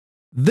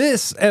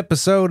This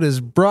episode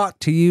is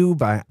brought to you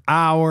by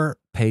our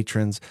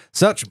patrons,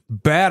 such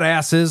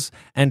badasses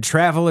and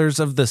travelers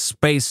of the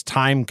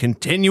space-time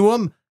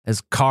continuum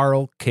as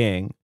Carl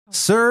King.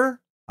 Sir,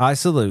 I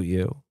salute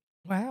you.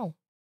 Wow.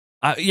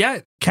 Yeah,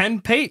 Ken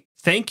Pate,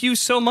 thank you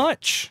so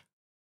much.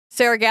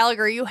 Sarah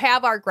Gallagher, you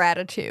have our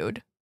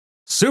gratitude.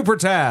 Super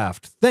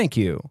Taft, thank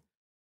you.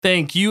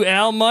 Thank you,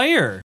 Al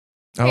Meyer.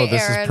 Oh, Hey,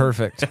 this Aaron. is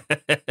perfect.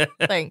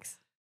 Thanks.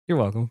 You're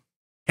welcome.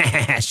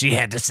 She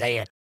had to say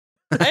it.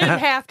 I didn't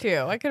have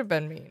to. I could have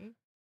been mean.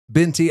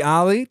 Binti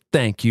Ali,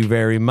 thank you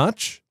very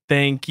much.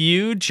 Thank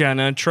you,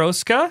 Jenna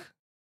Troska.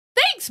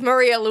 Thanks,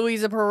 Maria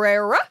Luisa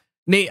Pereira.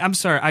 Nate, I'm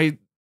sorry.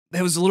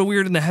 That was a little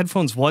weird in the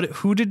headphones.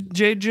 Who did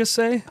Jade just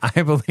say?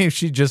 I believe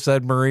she just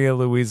said Maria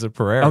Luisa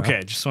Pereira.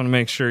 Okay, just want to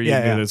make sure you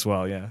did as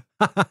well, yeah.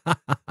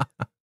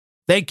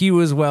 Thank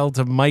you as well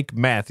to Mike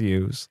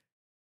Matthews.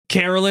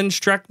 Carolyn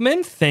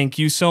Streckman, thank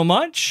you so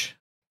much.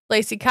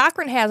 Lacey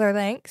Cochran has our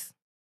thanks.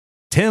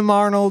 Tim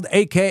Arnold,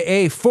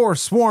 a.k.a.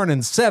 Forsworn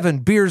and 7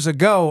 Beers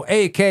Ago,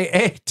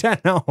 a.k.a.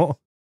 Tenno. Oh,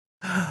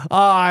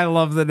 I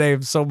love the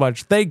name so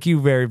much. Thank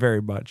you very,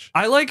 very much.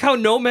 I like how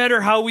no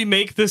matter how we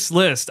make this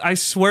list, I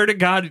swear to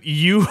God,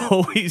 you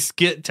always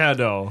get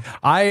Tedo.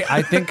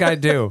 I think I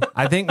do.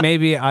 I think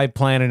maybe I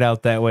plan it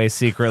out that way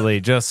secretly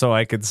just so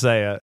I could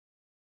say it.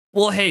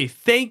 Well, hey,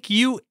 thank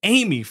you,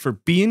 Amy, for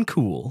being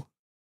cool.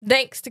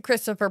 Thanks to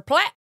Christopher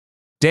Platt.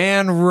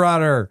 Dan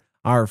Rutter,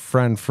 our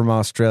friend from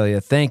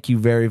Australia. Thank you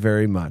very,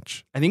 very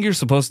much. I think you're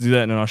supposed to do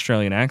that in an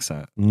Australian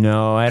accent.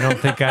 No, I don't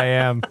think I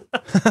am.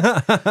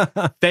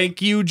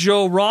 Thank you,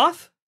 Joe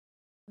Roth.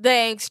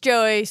 Thanks,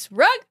 Joyce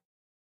Rugg.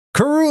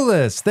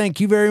 Carulis,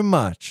 thank you very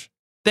much.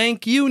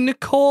 Thank you,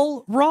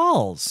 Nicole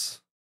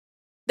Rawls.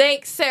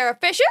 Thanks, Sarah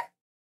Fisher.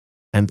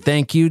 And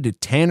thank you to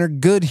Tanner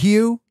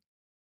Goodhue.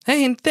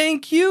 Hey, and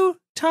thank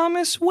you,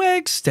 Thomas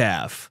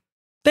Wagstaff.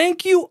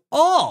 Thank you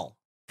all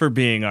for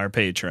being our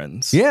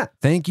patrons. Yeah,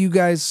 thank you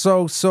guys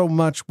so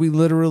much. We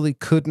literally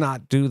could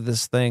not do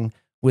this thing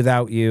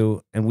without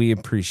you, and we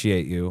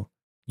appreciate you.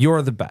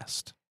 You're the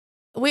best.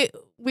 We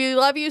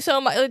love you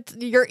so much.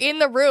 You're in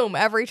the room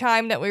every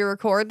time that we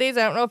record these.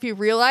 I don't know if you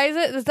realize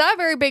it. It's not a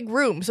very big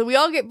room, so we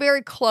all get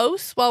very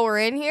close while we're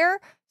in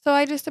here. So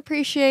I just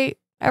appreciate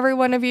every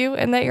one of you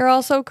and that you're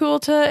all so cool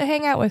to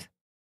hang out with.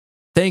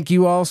 Thank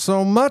you all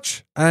so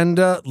much, and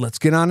let's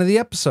get on to the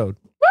episode.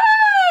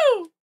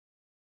 Woo!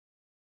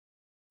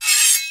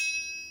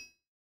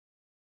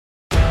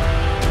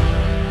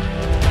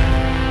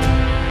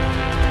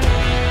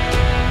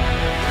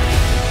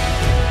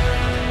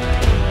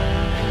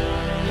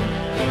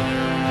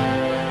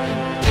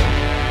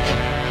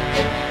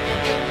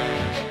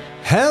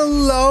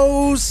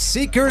 Hello,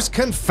 seekers,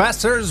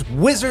 confessors,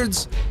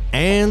 wizards,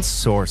 and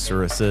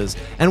sorceresses,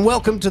 and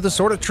welcome to the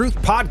Sword of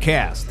Truth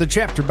podcast, the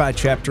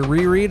chapter-by-chapter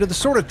reread of the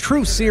Sword of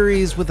Truth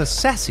series with a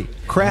sassy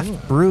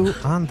craft brew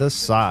on the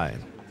side.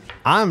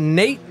 I'm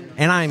Nate,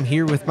 and I'm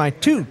here with my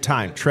 2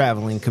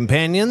 time-traveling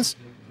companions,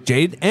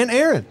 Jade and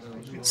Aaron.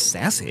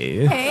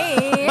 Sassy.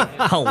 Hey.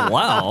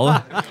 Hello.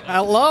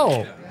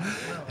 Hello.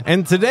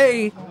 And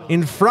today,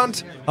 in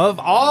front of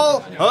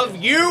all of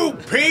you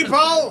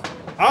people,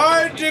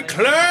 I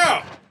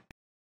declare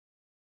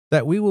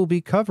that we will be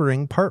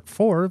covering part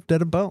 4 of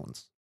Dead of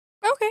Bones.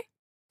 Okay.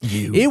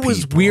 It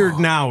was weird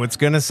now. It's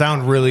going to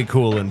sound really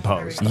cool in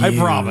post. I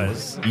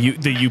promise.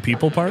 The you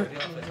people part?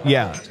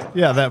 Yeah,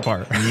 that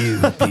part.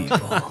 You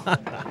people.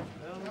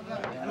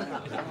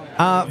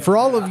 For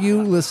all of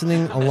you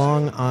listening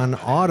along on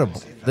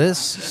Audible, this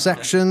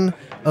section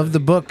of the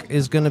book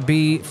is going to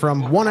be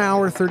from 1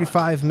 hour,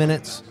 35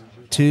 minutes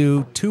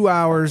to 2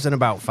 hours and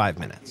about 5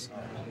 minutes.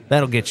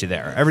 That'll get you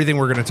there. Everything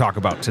we're going to talk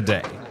about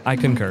today. I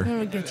concur.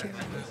 I'll get you.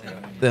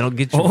 That'll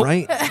get you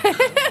right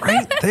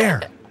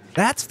there.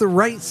 That's the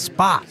right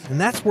spot, and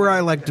that's where I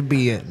like to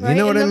be in. You Right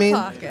know what in I the mean?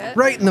 pocket.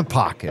 Right in the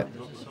pocket.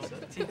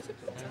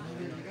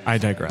 I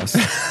digress.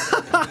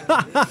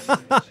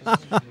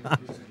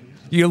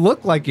 You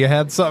look like you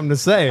had something to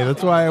say.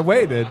 That's why I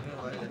waited.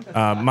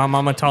 My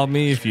mama told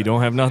me if you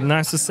don't have nothing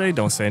nice to say,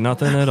 don't say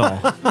nothing at all.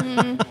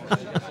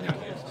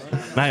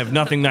 I have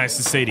nothing nice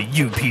to say to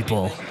you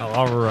people.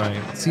 All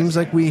right. Seems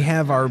like we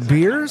have our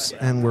beers,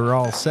 and we're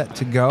all set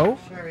to go.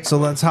 So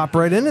let's hop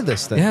right into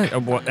this thing.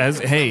 Yeah,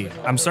 hey,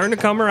 I'm starting to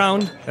come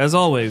around, as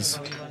always.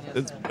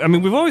 I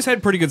mean, we've always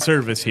had pretty good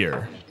service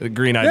here. The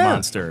green-eyed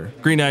monster.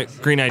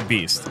 Green-eyed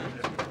beast.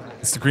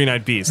 It's the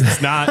green-eyed beast.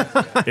 It's not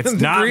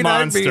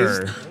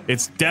monster. beast.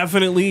 It's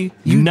definitely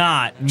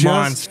not Just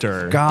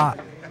monster. got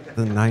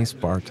the nice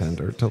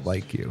bartender to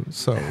like you.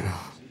 So,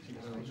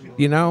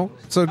 you know,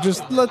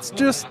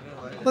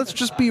 let's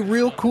just be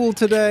real cool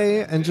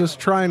today and just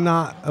try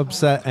not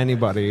upset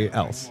anybody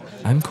else.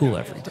 I'm cool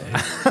every day.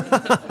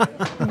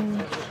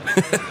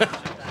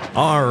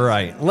 All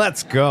right,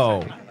 let's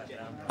go.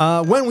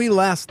 When we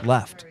last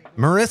left,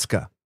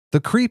 Mariska, the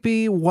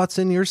creepy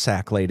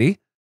what's-in-your-sack lady,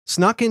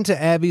 snuck into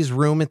Abby's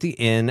room at the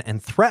inn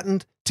and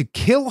threatened to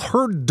kill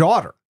her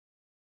daughter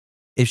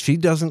if she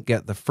doesn't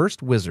get the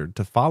first wizard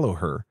to follow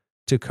her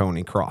to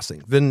Coney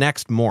Crossing the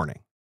next morning.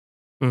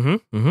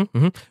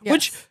 Yes.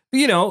 Which,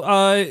 you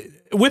know,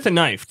 with a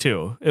knife,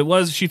 too.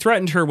 She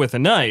threatened her with a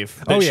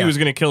knife that she was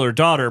going to kill her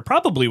daughter,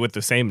 probably with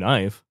the same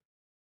knife.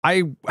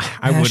 I would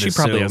She assume.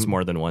 probably has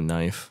more than one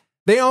knife.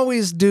 They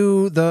always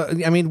do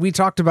we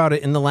talked about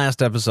it in the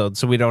last episode,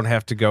 so we don't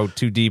have to go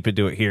too deep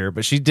into it here,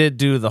 but she did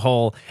do the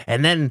whole,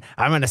 and then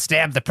I'm going to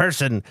stab the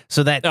person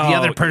so that the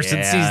other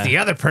person sees the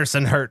other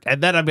person hurt,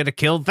 and then I'm going to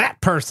kill that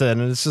person.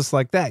 And it's just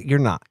like that. You're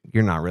not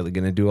really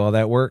going to do all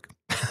that work.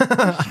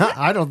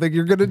 I don't think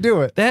you're going to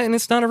do it. That, and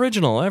it's not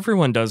original.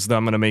 Everyone does the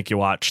I'm going to make you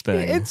watch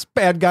thing. It's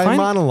bad guy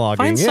monologuing.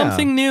 Find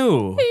something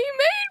new. He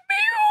made me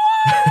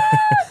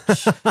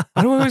watch.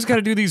 I don't always got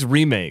to do these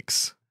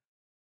remakes.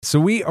 So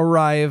we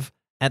arrive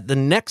at the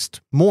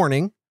next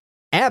morning.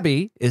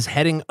 Abby is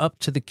heading up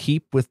to the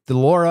keep with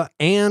Delora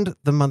and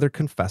the Mother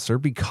Confessor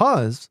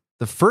because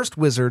the first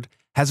wizard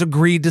has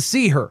agreed to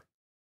see her.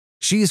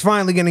 She's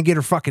finally going to get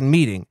her fucking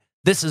meeting.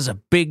 This is a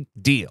big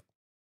deal.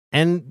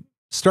 And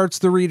starts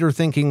the reader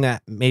thinking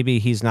that maybe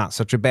he's not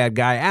such a bad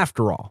guy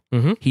after all.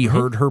 He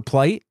heard her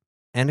plight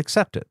and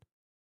accepted.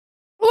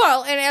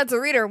 Well, and as a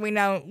reader, we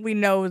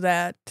know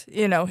that,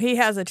 you know, he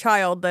has a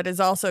child that is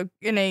also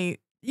in a,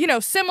 you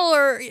know,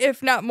 similar,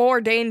 if not more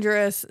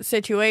dangerous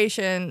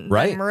situation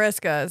than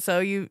Mariska.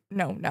 So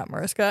not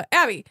Mariska,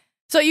 Abby.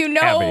 So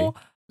Abby.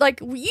 Like,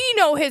 we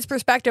know his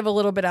perspective a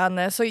little bit on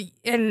this. So,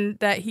 and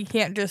that he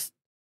can't just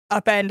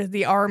upend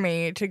the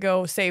army to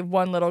go save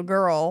one little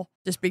girl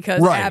just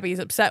because Abby's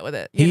upset with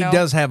it. He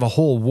does have a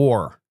whole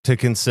war to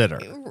consider.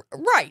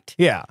 Right.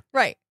 Yeah.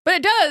 Right. But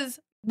it does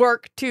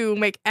work to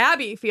make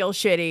Abby feel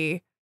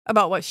shitty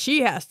about what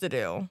she has to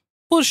do.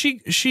 Well,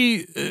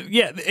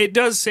 it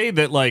does say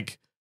that, like,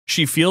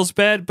 she feels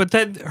bad, but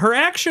then her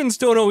actions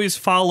don't always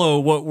follow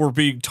what we're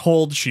being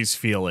told she's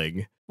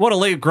feeling. Want to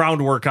lay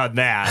groundwork on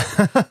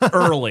that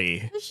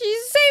early.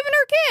 She's saving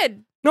her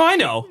kid. No, I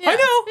know. Yeah,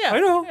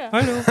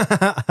 I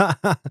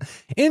know.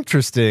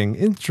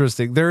 Interesting.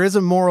 There is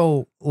a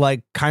moral,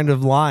 like, kind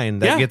of line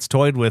that gets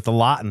toyed with a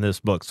lot in this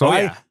book. So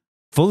I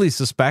fully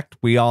suspect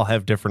we all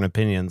have different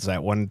opinions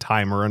at one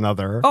time or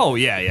another. Oh,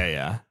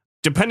 yeah.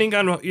 Depending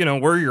on, you know,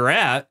 where you're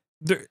at,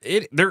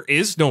 there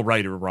is no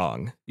right or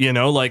wrong. You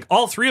know, like,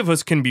 all three of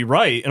us can be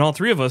right, and all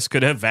three of us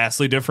could have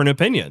vastly different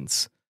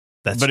opinions.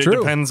 But true. It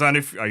depends on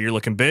if you're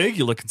looking big,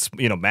 you're looking,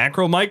 you know,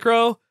 macro,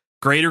 micro,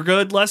 greater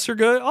good, lesser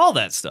good, all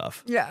that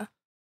stuff. Yeah.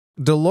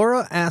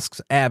 Delora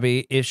asks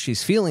Abby if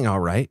she's feeling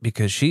all right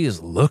because she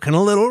is looking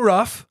a little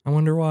rough. I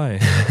wonder why.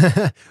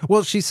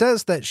 Well, she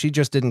says that she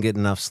just didn't get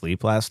enough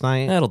sleep last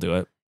night. That'll do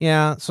it.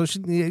 Yeah, so she,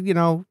 you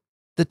know,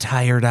 the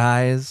tired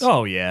eyes.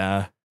 Oh,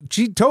 yeah.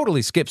 She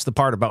totally skips the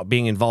part about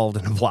being involved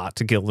in a plot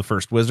to kill the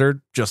first wizard.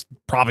 Just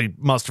probably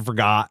must have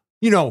forgot,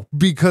 you know,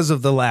 because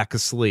of the lack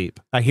of sleep.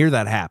 I hear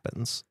that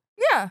happens.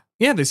 Yeah.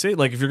 Yeah, they say,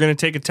 like, if you're going to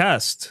take a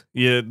test,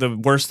 the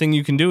worst thing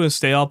you can do is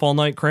stay up all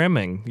night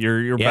cramming.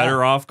 You're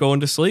better off going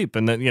to sleep.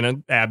 And then, you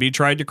know, Abby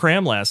tried to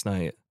cram last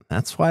night.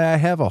 That's why I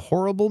have a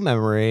horrible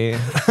memory.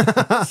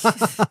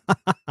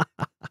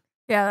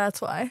 Yeah,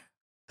 that's why.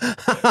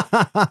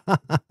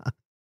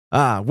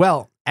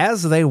 Well,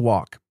 as they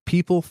walk,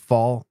 people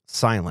fall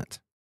silent.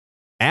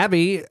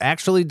 Abby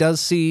actually does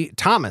see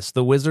Thomas,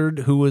 the wizard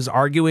who was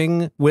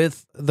arguing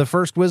with the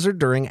first wizard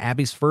during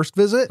Abby's first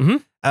visit.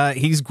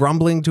 He's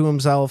grumbling to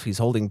himself. He's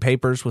holding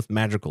papers with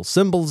magical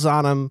symbols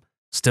on them.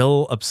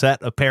 Still upset,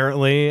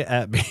 apparently,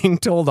 at being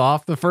told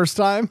off the first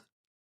time.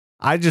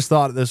 I just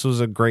thought this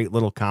was a great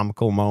little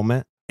comical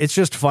moment. It's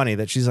just funny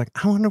that she's like,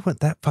 I wonder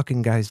what that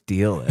fucking guy's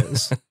deal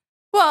is.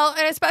 Well,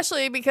 and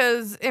especially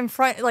because in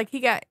front, like, he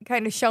got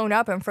kind of shown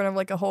up in front of,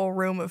 like, a whole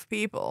room of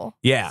people.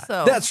 Yeah,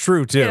 so, that's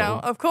true, too. You know,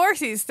 of course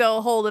he's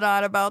still holding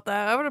on about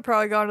that. I would have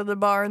probably gone to the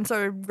bar and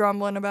started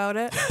grumbling about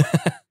it.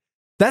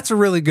 That's a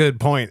really good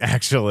point,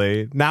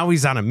 actually. Now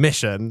he's on a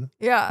mission.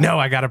 Yeah. No,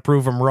 I got to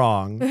prove him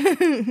wrong.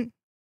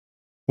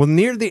 Well,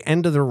 near the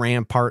end of the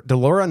rampart,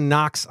 Delora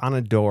knocks on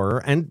a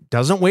door and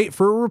doesn't wait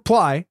for a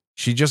reply.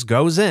 She just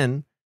goes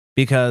in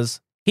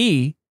because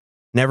he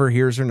never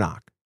hears her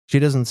knock. She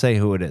doesn't say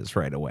who it is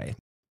right away.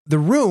 The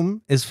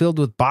room is filled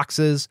with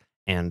boxes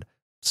and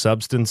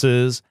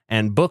substances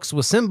and books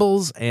with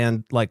symbols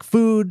and, like,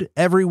 food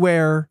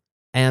everywhere.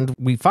 And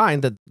we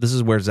find that this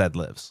is where Zedd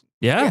lives.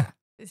 Yeah.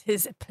 It's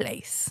his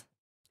place.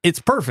 It's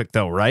perfect,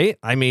 though, right?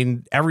 I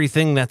mean,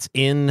 everything that's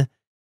in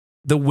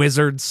the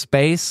wizard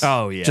space.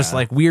 Oh, yeah. Just,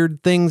 like,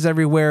 weird things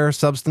everywhere,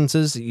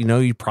 substances, you know,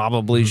 you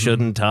probably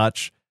shouldn't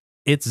touch.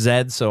 It's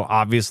Zedd, so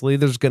obviously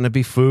there's going to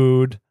be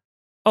food.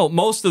 Oh,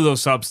 most of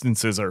those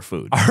substances are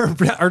food.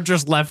 Are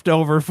just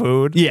leftover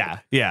food. Yeah.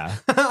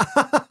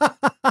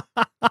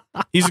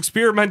 He's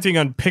experimenting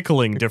on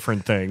pickling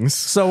different things.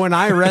 So when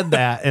I read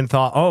that and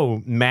thought,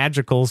 oh,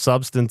 magical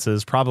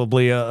substances,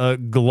 probably a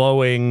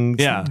glowing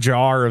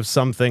jar of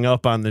something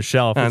up on the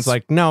shelf. It's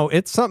like, no,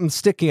 it's something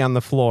sticky on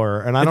the floor.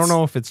 And I don't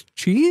know if it's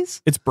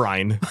cheese. It's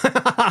brine.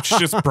 It's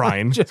just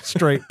brine. Just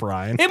straight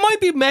brine. It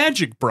might be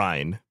magic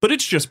brine, but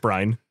it's just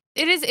brine.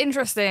 It is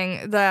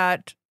interesting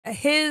that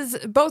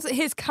both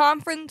his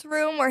conference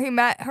room where he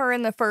met her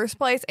in the first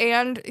place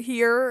and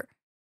here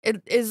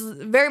it is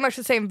very much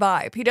the same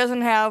vibe. He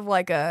doesn't have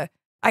like a,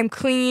 I'm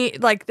clean,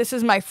 like this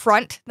is my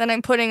front that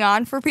I'm putting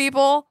on for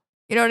people.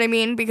 You know what I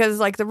mean? Because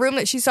like the room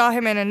that she saw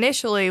him in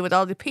initially with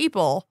all the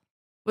people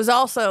was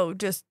also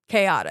just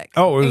chaotic.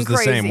 Oh, it was and the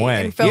same crazy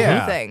way. and filled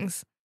Yeah. with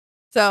things.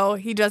 So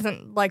he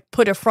doesn't like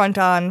put a front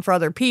on for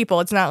other people.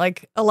 It's not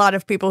like a lot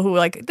of people who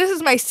like, this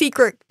is my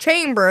secret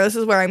chamber. This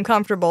is where I'm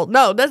comfortable.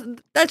 No,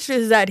 that's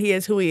just that he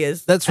is who he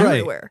is. That's right.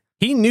 everywhere.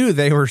 He knew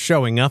they were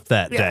showing up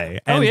that Yeah. day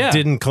Oh, and yeah.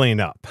 didn't clean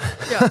up.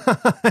 Yeah.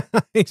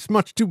 He's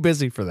much too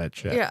busy for that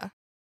shit. Yeah.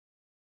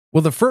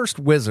 Well, the first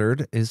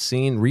wizard is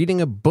seen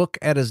reading a book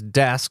at his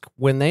desk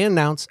when they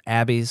announce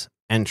Abby's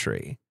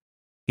entry.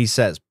 He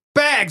says,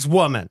 "Bags,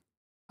 woman!"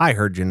 I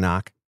heard you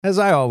knock, as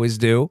I always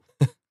do.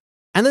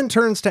 And then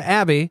turns to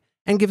Abby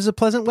and gives a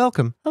pleasant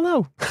welcome.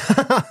 Hello.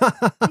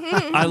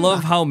 I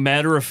love how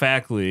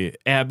matter-of-factly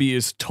Abby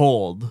is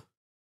told,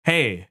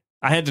 hey,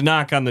 I had to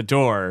knock on the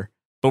door,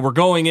 but we're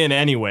going in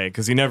anyway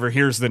because he never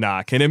hears the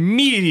knock. And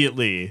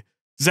immediately,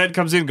 Zedd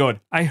comes in going,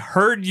 I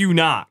heard you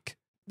knock.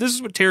 This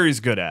is what Terry's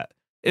good at.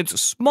 It's a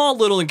small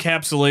little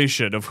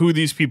encapsulation of who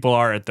these people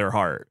are at their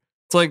heart.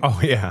 It's like, Oh,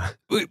 yeah.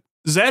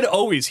 Zedd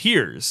always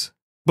hears,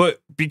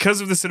 but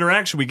because of this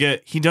interaction we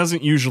get, he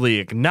doesn't usually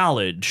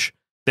acknowledge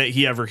that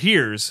he ever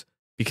hears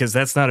because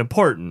that's not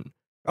important.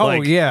 Oh,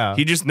 Like, yeah.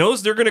 He just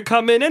knows they're going to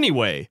come in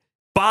anyway,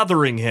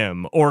 bothering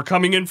him or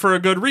coming in for a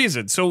good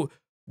reason. So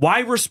why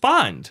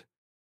respond?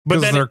 But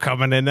Because then, they're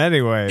coming in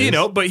anyways.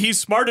 but he's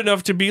smart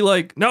enough to be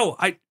like, no,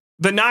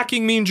 the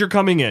knocking means you're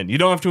coming in. You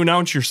don't have to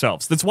announce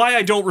yourselves. That's why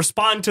I don't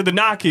respond to the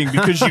knocking,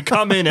 because you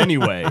come in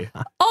anyway.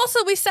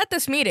 Also, we set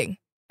this meeting.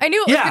 I knew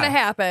it was Yeah. going to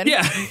happen.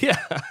 Yeah, yeah.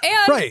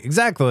 And Right,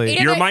 exactly.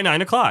 And You're I- my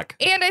 9 o'clock.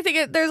 And I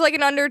think there's like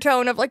an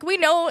undertone of like, we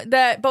know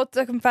that both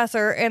the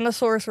confessor and the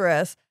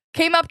sorceress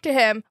came up to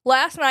him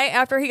last night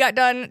after he got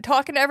done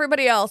talking to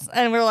everybody else.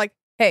 And we were like,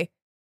 hey,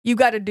 you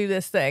got to do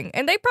this thing.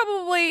 And they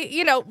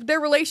probably,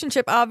 their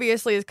relationship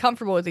obviously is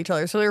comfortable with each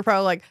other. So they're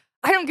probably like,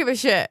 I don't give a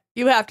shit.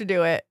 You have to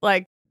do it.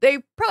 Like they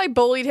probably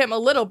bullied him a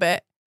little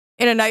bit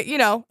in a night,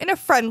 in a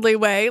friendly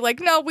way. Like,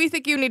 no, we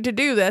think you need to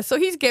do this. So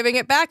he's giving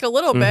it back a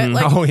little bit. Mhm.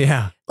 Like, Oh,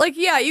 yeah. like,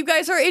 yeah, you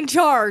guys are in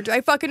charge.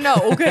 I fucking know.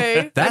 Okay.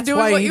 I'm That's doing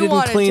why what he you didn't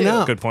wanted clean to.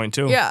 up. Good point,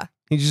 too. Yeah.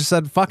 He just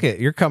said, fuck it.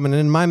 You're coming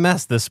in my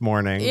mess this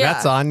morning. Yeah.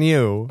 That's on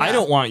you. I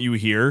don't want you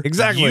here.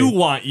 Exactly. You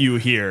want you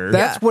here.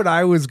 That's what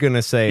I was going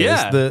to say.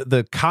 Yeah. Is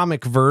the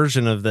comic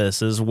version of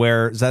this is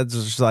where Zedd's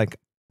just like,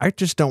 I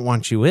just don't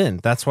want you in.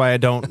 That's why I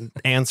don't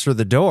answer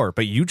the door.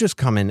 But you just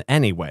come in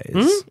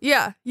anyways.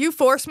 Yeah, you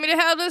forced me to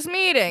have this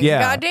meeting.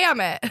 Yeah. God damn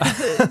it.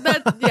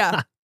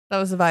 That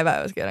was the vibe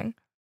I was getting.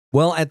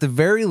 Well, at the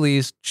very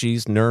least,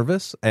 she's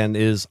nervous and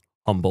is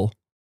humble.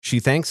 She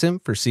thanks him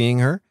for seeing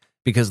her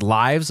because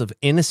lives of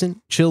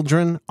innocent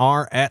children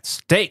are at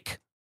stake.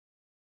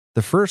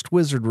 The first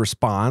wizard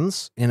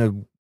responds in a,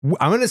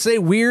 I'm going to say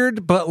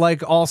weird, but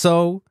like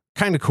also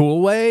kind of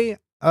cool way.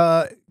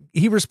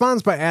 He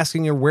responds by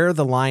asking her where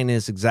the line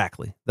is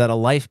exactly that a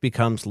life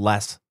becomes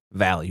less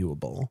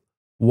valuable.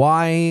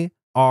 Why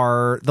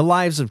are the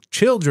lives of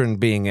children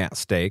being at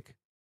stake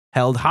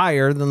held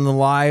higher than the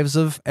lives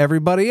of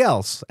everybody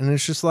else? And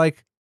it's just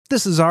like,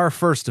 this is our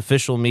first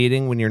official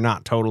meeting when you're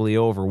not totally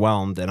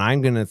overwhelmed, and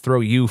I'm going to throw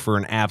you for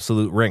an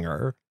absolute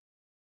ringer.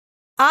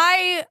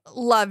 I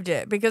loved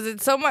it because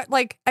it's so much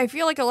like, I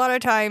feel like a lot of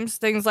times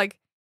things like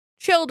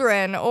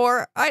children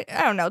or I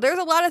don't know, there's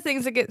a lot of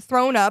things that get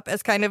thrown up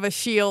as kind of a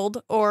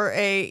shield or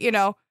a,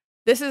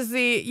 this is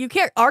you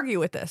can't argue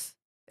with this.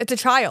 It's a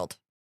child.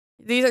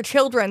 These are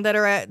children that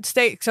are at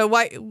stake. So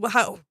why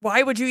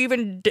would you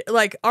even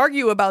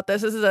argue about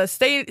this? This is a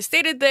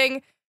stated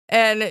thing.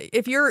 And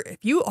if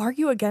you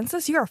argue against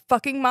this, you're a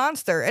fucking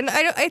monster. And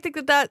I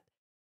think that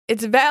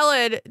it's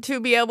valid to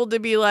be able to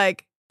be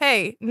like,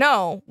 hey,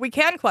 no, we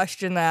can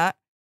question that.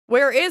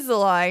 Where is the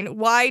line?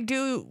 Why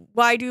do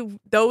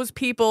those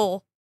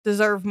people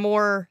deserve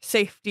more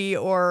safety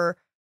or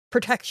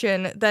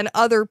protection than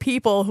other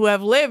people who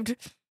have lived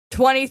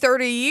 20,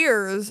 30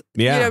 years?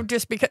 Yeah.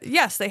 Just because,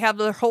 yes, they have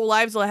their whole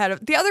lives ahead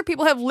of the other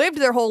people have lived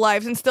their whole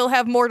lives and still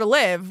have more to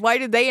live. Why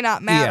do they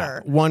not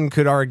matter? Yeah, one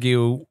could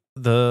argue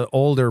the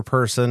older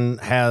person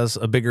has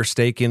a bigger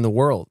stake in the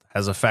world,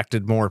 has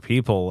affected more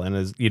people, and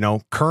is,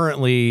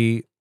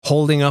 currently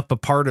holding up a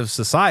part of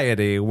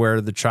society where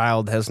the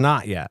child has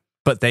not yet,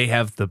 but they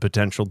have the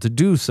potential to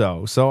do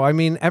so. So, I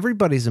mean,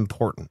 everybody's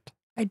important.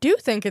 I do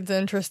think it's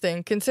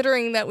interesting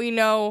considering that we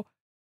know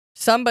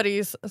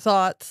somebody's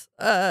thoughts,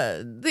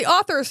 the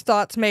author's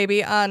thoughts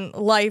maybe on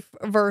life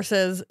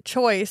versus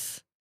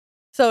choice.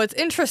 So it's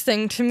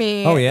interesting to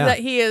me that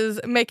he is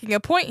making a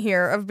point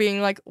here of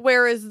being like,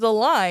 where is the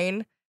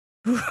line?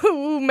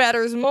 Who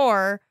matters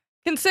more?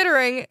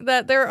 Considering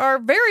that there are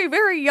very,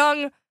 very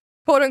young,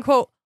 quote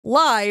unquote,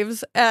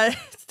 lives at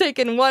stake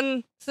in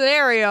one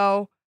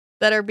scenario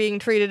that are being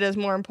treated as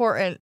more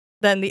important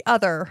than the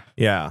other.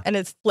 Yeah. And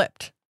it's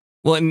flipped.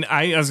 Well, and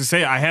as I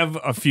say, I have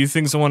a few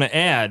things I want to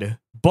add,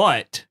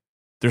 but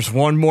there's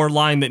one more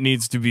line that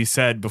needs to be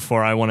said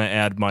before I want to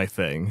add my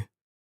thing.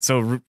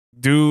 So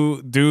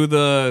do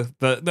the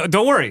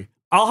don't worry.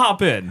 I'll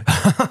hop in,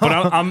 but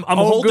I'm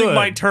holding good.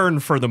 my turn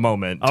for the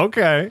moment.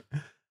 Okay.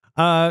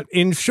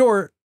 In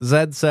short,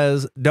 Zedd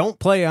says, don't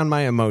play on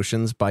my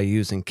emotions by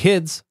using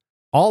kids.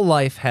 All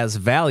life has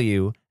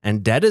value,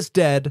 and dead is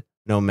dead,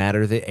 no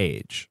matter the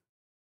age.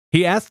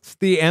 He asks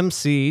the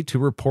MC to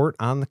report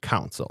on the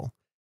council.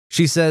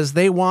 She says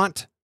they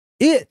want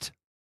it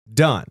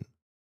done.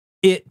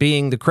 It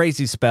being the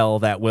crazy spell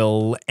that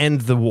will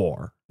end the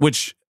war.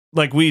 Which,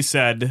 like we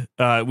said,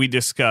 we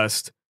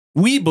discussed,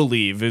 we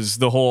believe is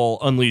the whole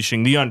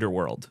unleashing the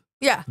underworld.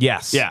 Yeah.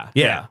 Yes.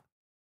 Yeah.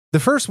 The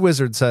first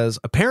wizard says,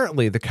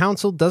 apparently the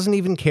council doesn't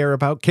even care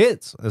about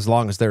kids as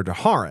long as they're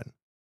Daharan.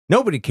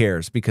 Nobody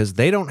cares because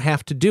they don't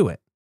have to do it.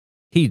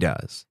 He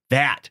does.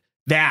 That.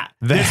 All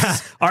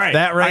right.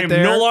 That right I am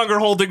there. no longer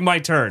holding my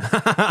turn.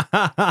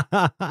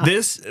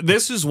 This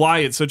is why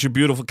it's such a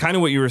beautiful, kind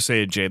of what you were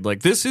saying, Jade.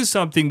 Like, this is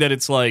something that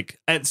it's like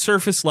at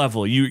surface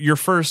level, your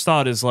first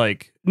thought is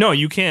like, no,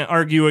 you can't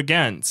argue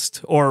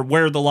against or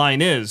where the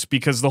line is,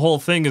 because the whole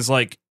thing is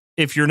like,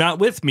 if you're not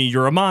with me,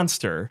 you're a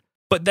monster.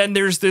 But then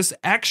there's this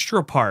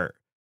extra part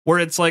where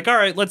it's like, all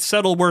right, let's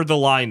settle where the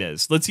line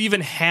is. Let's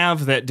even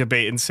have that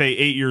debate and say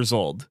 8 years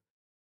old.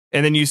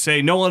 And then you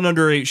say no one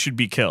under 8 should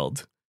be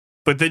killed.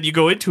 But then you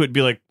go into it and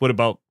be like, what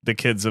about the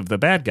kids of the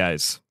bad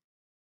guys?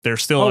 They're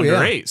still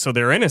under 8, so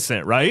they're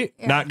innocent, right?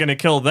 Yeah. Not going to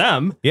kill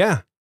them.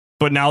 Yeah.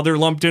 But now they're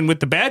lumped in with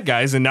the bad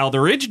guys, and now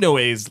there is no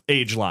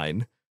age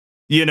line.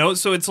 You know,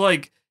 so it's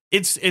like,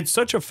 it's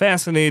such a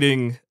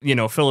fascinating,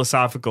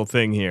 philosophical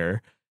thing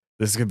here.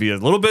 This could be a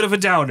little bit of a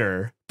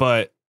downer,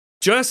 but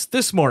just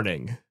this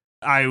morning,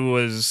 I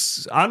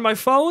was on my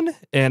phone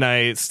and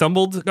I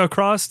stumbled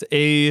across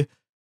a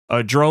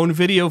drone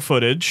video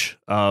footage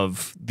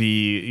of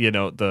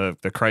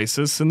the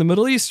crisis in the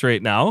Middle East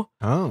right now.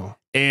 Oh.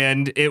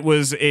 And it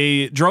was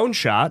a drone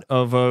shot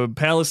of a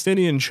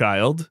Palestinian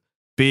child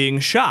being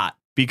shot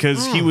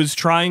because he was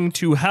trying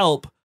to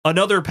help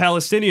another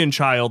Palestinian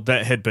child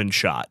that had been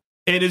shot.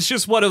 And it's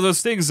just one of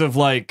those things of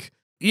like,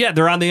 yeah,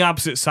 they're on the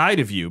opposite side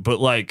of you, but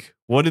like,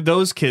 what did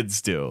those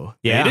kids do?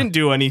 Yeah. They didn't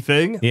do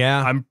anything.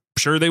 Yeah. I'm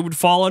sure they would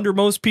fall under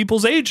most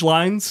people's age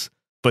lines,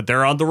 but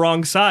they're on the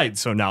wrong side,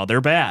 so now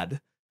they're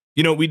bad.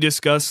 We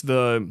discussed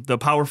the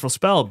powerful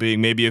spell being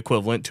maybe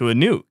equivalent to a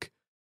nuke.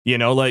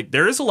 Like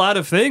there is a lot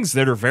of things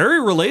that are very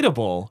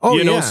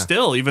relatable,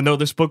 still, even though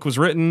this book was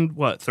written,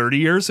 30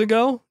 years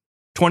ago?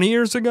 20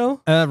 years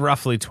ago?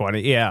 Roughly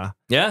 20, yeah.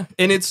 Yeah,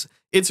 and it's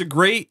a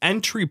great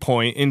entry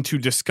point into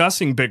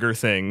discussing bigger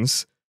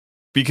things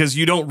because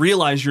you don't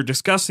realize you're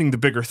discussing the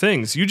bigger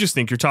things. You just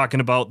think you're talking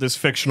about this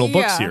fictional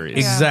book series.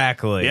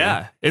 Exactly.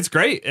 Yeah, it's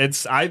great.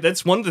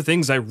 That's one of the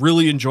things I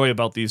really enjoy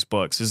about these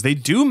books is they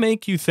do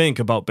make you think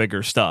about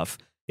bigger stuff,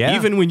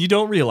 even when you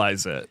don't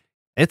realize it.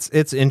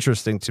 It's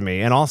interesting to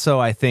me. And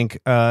also, I think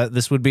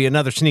this would be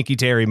another Sneaky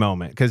Terry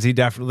moment because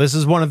this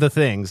is one of the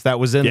things that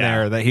was in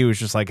there that he was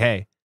just like,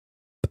 hey,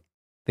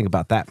 think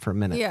about that for a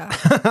minute. Yeah.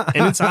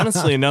 And it's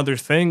honestly another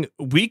thing.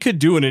 We could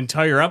do an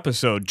entire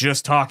episode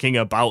just talking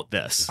about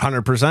this.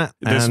 100%.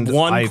 This And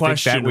one I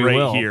question think that we right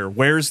will. here.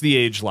 Where's the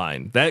age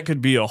line? That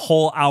could be a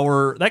whole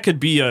hour. That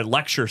could be a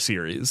lecture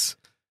series.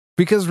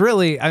 Because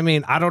really, I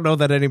mean, I don't know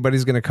that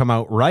anybody's going to come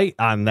out right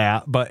on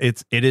that, but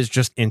it is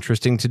just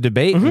interesting to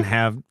debate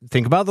and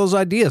think about those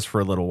ideas for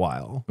a little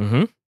while.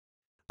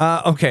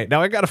 Mm-hmm. Okay,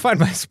 now I got to find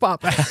my spot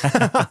back.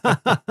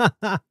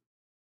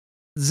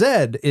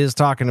 Zedd is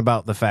talking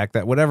about the fact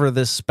that whatever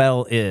this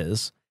spell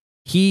is,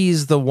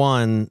 he's the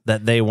one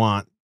that they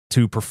want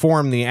to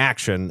perform the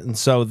action. And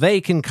so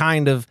they can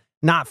kind of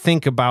not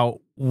think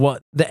about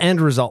what the end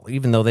result,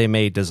 even though they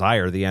may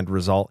desire the end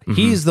result.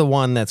 He's the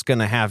one that's going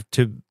to have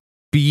to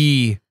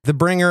be the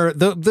bringer,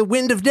 the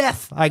wind of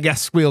death, I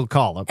guess we'll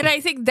call it. And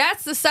I think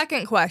that's the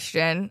second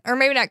question, or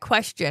maybe not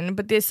question,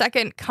 but the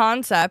second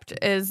concept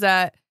is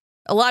that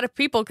a lot of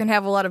people can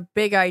have a lot of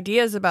big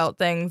ideas about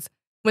things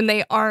when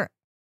they aren't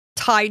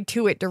tied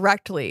to it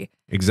directly.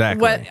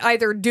 Exactly.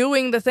 Either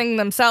doing the thing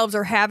themselves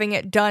or having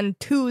it done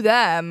to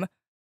them.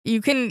 You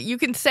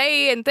can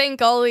say and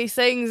think all these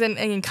things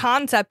and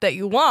concept that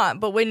you want,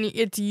 but when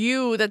it's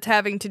you that's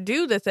having to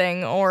do the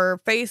thing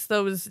or face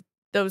those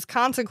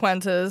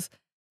consequences,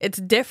 it's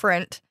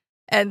different.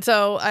 And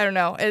so, I don't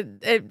know,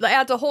 it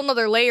adds a whole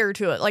nother layer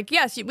to it. Like,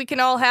 yes, we can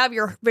all have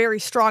your very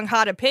strong,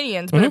 hot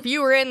opinions, but if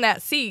you were in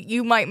that seat,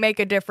 you might make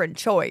a different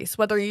choice,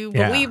 whether you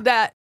believe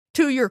that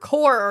to your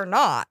core or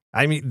not.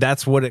 I mean,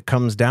 that's what it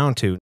comes down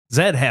to.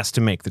 Zedd has to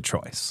make the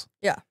choice.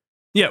 Yeah.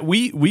 Yeah,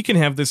 we can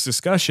have this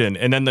discussion,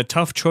 and then the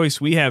tough choice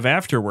we have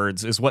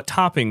afterwards is what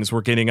toppings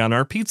we're getting on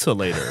our pizza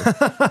later.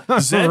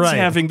 Zedd's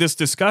having this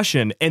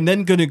discussion and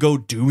then going to go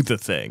do the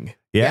thing.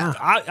 Yeah.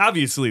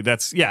 Obviously,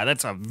 that's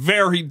a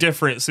very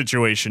different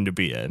situation to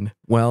be in.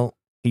 Well,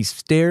 he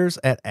stares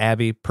at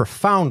Abby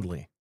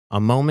profoundly a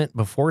moment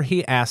before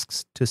he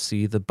asks to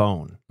see the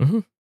bone.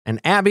 And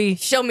Abby...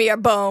 Show me your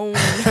bone.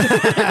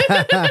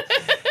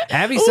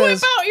 Abby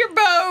says... Whip out your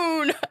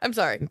bone. I'm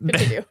sorry.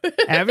 Continue.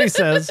 Abby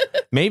says,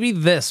 maybe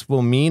this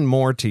will mean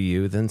more to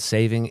you than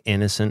saving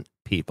innocent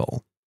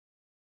people.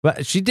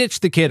 But she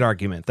ditched the kid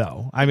argument,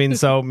 though. I mean,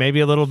 so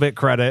maybe a little bit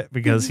credit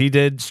because he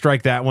did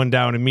strike that one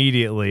down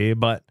immediately.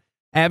 But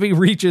Abby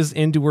reaches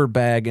into her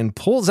bag and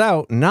pulls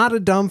out not a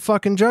dumb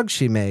fucking jug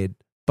she made,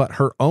 but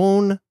her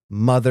own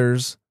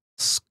mother's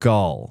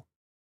skull,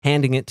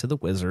 handing it to the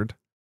wizard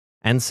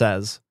and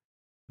says,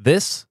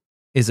 "This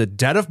is a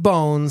debt of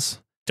bones,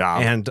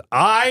 and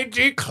I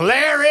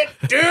declare it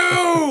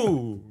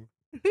due."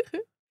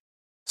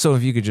 So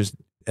if you could just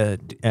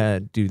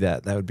do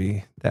that, that would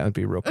be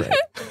real great.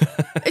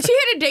 She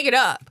had to dig it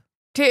up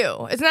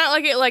too. It's not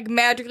like it like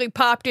magically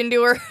popped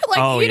into her.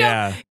 Like, you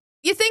know,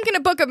 you think in a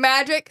book of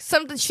magic,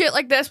 something shit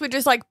like this would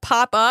just like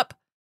pop up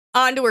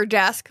onto her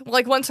desk.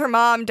 Like once her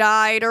mom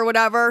died or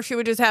whatever, she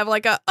would just have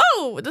like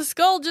the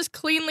skull just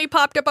cleanly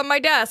popped up on my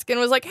desk and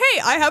was like,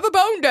 "Hey, I have a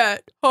bone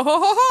debt." Ha ha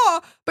ha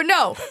ha. But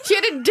no, she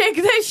had to dig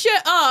this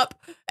shit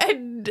up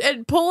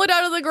and pull it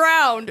out of the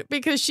ground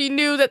because she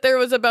knew that there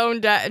was a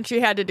bone debt and she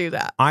had to do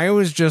that. I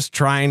was just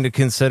trying to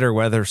consider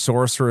whether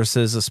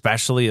sorceresses,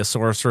 especially a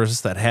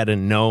sorceress that had a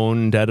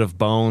known debt of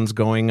bones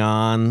going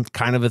on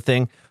kind of a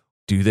thing,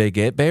 do they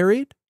get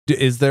buried?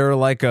 Is there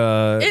like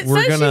a... It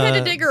says she had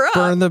to dig her up.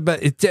 Burn the bed.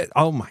 It did.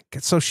 Oh my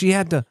God. So she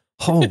had to...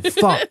 Oh,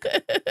 fuck.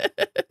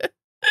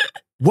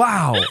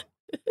 Wow.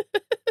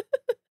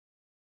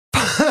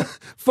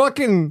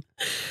 Fucking...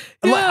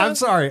 Yeah. I'm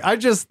sorry. I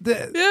just...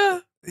 Yeah.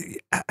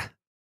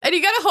 And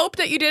you gotta hope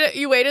that you did it.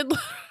 You waited...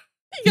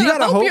 You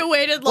gotta hope you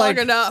waited long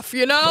enough,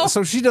 you know?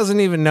 So she doesn't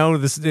even know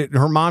this.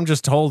 Her mom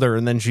just told her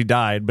and then she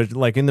died. But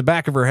like in the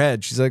back of her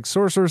head, she's like,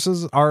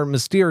 sorceresses are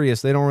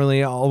mysterious. They don't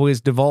really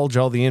always divulge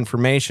all the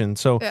information.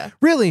 So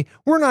really,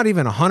 we're not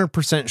even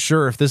 100%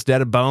 sure if this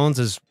debt of bones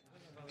is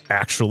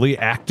actually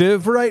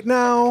active right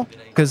now.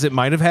 Because it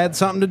might have had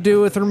something to do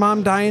with her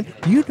mom dying.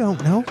 You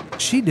don't know.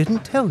 She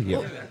didn't tell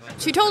you.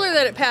 She told her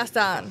that it passed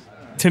on.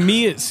 To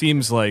me, it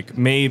seems like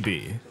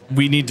maybe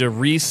we need to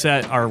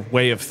reset our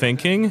way of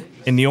thinking.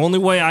 And the only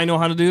way I know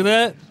how to do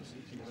that,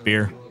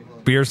 beer.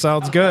 Beer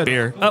sounds good.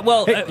 Beer.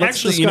 Let's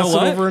actually, you know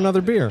discuss what? it over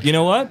another beer. You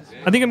know what?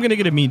 I think I'm going to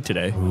get a mead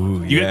today.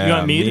 Ooh, you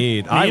want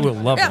mead? I would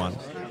love one.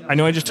 I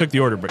know I just took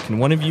the order, but can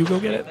one of you go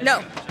get it?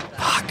 No.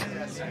 Fuck.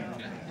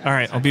 All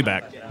right, I'll be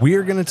back. We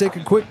are going to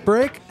take a quick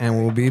break, and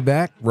we'll be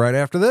back right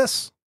after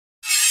this.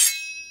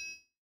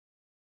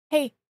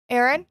 Hey,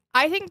 Aaron,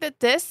 I think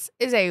that this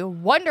is a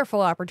wonderful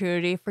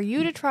opportunity for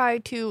you to try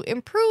to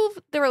improve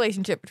the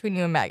relationship between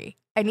you and Maggie.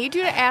 I need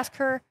you to ask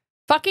her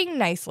fucking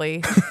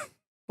nicely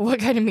what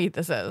kind of meat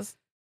this is.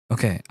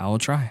 Okay, I'll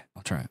try.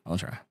 Okay.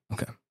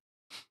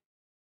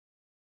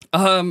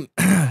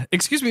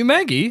 Excuse me,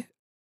 Maggie.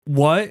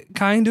 What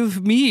kind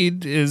of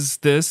mead is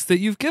this that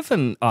you've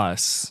given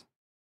us?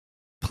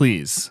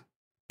 Please.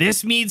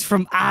 This mead's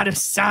from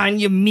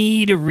Adesanya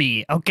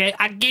Meadery, okay?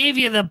 I gave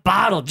you the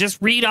bottle.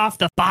 Just read off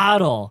the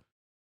bottle.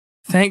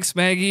 Thanks,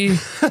 Maggie.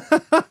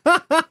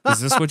 Is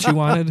this what you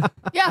wanted?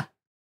 Yeah.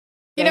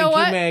 You know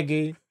what?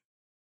 Maggie.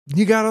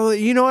 You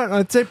know what?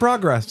 I'd say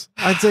progress.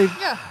 I'd say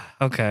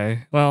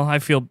Okay. Well, I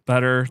feel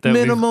better. That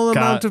minimal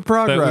amount of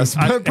progress.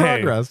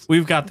 Progress.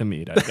 We've got the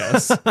meat, I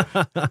guess.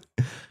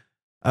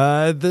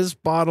 This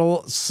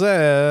bottle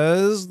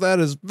says, that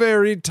is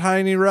very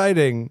tiny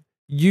writing,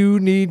 you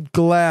need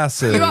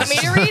glasses. You want me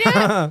to read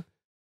it?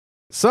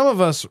 Some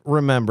of us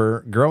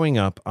remember growing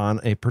up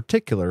on a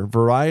particular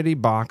variety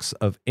box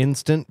of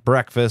instant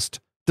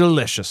breakfast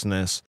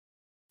deliciousness.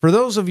 For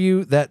those of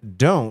you that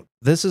don't,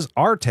 this is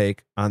our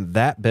take on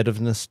that bit of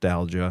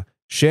nostalgia.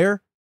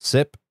 Share,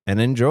 sip,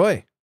 and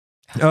enjoy.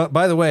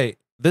 By the way,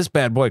 this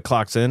bad boy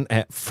clocks in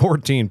at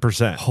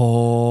 14%.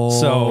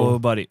 So,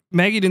 buddy,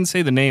 Maggie didn't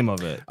say the name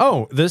of it.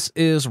 Oh, this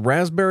is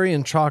raspberry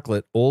and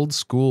chocolate old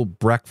school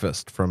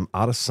breakfast from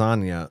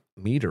Adesanya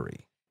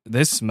Meadery.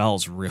 This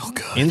smells real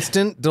good.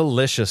 Instant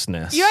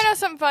deliciousness. You want to know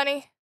something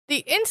funny?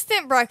 The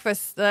instant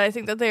breakfast that I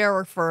think that they are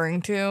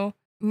referring to,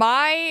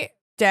 my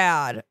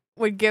dad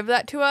would give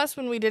that to us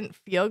when we didn't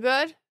feel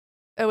good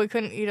and we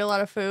couldn't eat a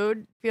lot of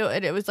food.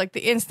 It was like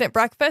the instant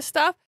breakfast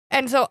stuff.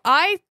 And so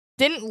I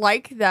didn't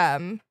like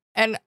them.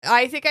 And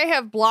I think I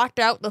have blocked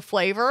out the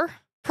flavor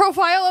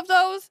profile of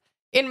those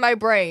in my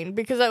brain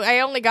because I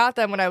only got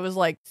them when I was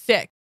like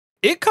sick.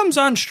 It comes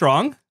on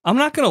strong. I'm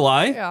not going to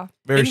lie. Yeah.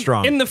 Very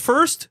strong. In the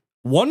first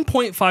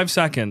 1.5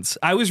 seconds,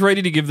 I was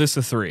ready to give this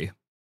a 3.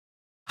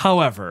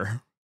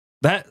 However,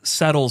 that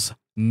settles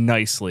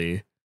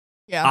nicely.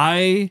 Yeah.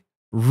 I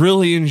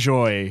really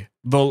enjoy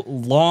the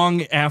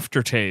long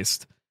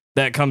aftertaste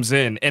that comes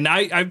in. And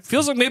I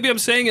feels like maybe I'm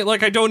saying it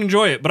like I don't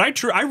enjoy it, but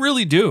I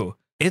really do.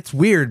 It's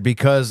weird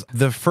because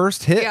the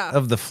first hit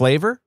of the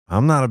flavor,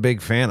 I'm not a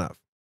big fan of.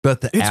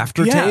 But the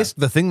aftertaste,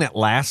 the thing that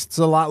lasts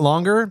a lot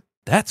longer,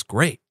 that's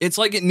great. It's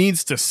like it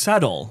needs to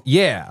settle.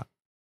 Yeah.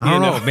 I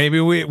don't know. Maybe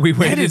we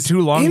waited too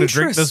long to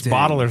drink this interesting.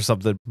 bottle or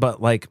something.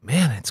 But like,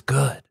 man, it's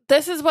good.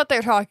 This is what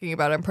they're talking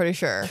about, I'm pretty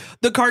sure.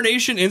 The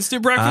Carnation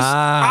Instant Breakfast,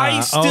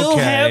 I still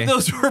have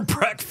those for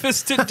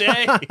breakfast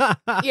today.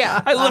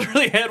 Yeah. I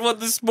literally had one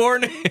this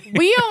morning.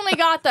 We only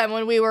got them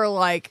when we were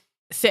like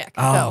sick.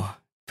 Oh,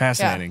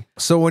 fascinating.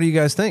 So what do you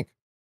guys think?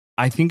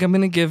 I think I'm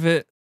going to give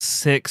it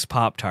 6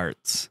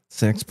 Pop-Tarts.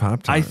 6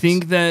 Pop-Tarts. I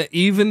think that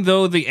even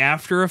though the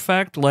after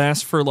effect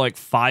lasts for like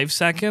 5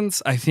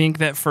 seconds, I think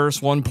that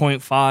first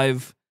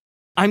 1.5,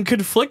 I'm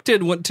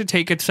conflicted what to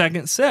take a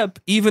second sip,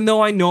 even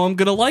though I know I'm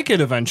going to like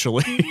it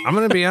eventually. I'm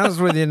going to be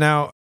honest with you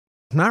now.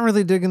 I'm not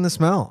really digging the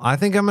smell. I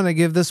think I'm going to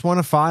give this one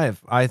a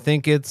 5. I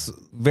think it's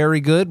very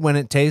good when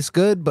it tastes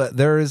good, but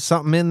there is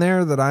something in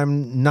there that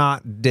I'm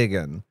not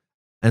digging.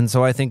 And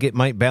so I think it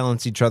might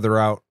balance each other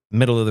out.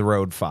 Middle of the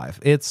road 5.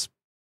 It's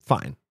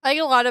fine. I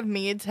think a lot of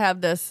meads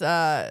have this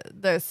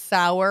the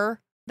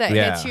sour that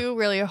hits you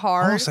really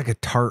hard. Almost like a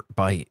tart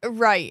bite.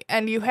 Right.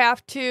 And you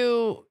have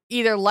to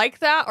either like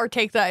that or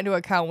take that into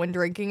account when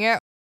drinking it.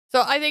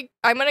 So I think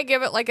I'm going to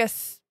give it like a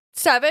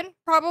 7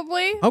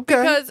 probably.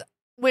 Okay. Because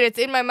when it's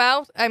in my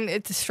mouth,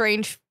 it's a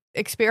strange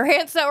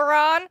experience that we're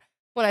on.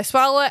 When I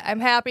swallow it, I'm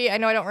happy. I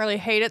know I don't really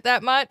hate it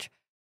that much.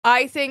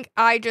 I think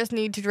I just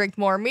need to drink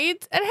more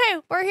meads. And hey,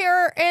 we're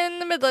here in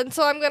the Midlands,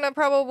 so I'm going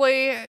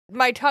to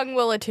my tongue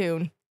will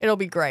attune. It'll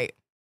be great.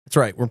 That's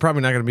right. We're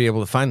probably not going to be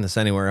able to find this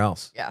anywhere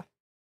else. Yeah.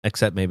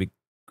 Except maybe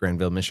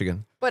Granville,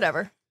 Michigan.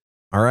 Whatever.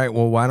 All right.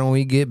 Well, why don't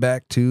we get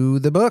back to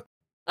the book?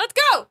 Let's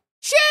go.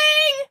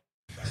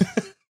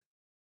 Ching!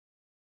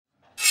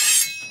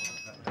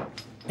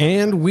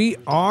 And we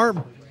are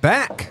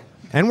back.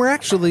 And we're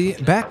actually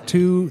back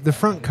to the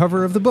front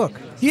cover of the book.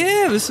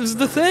 Yeah, this is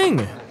the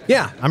thing.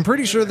 Yeah, I'm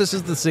pretty sure this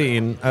is the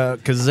scene,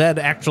 because Zedd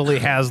actually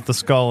has the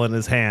skull in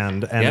his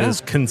hand and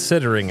is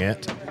considering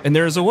it. And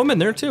there's a woman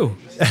there, too.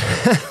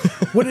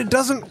 What it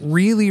doesn't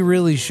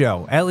really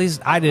show, at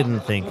least I didn't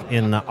think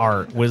in the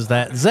art, was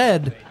that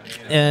Zedd,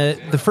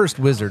 the first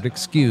wizard,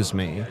 excuse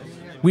me,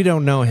 we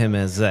don't know him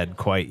as Zedd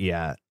quite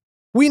yet.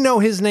 We know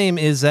his name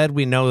is Zedd.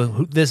 We know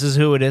this is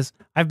who it is.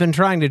 I've been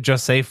trying to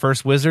just say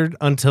first wizard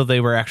until they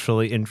were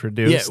actually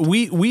introduced.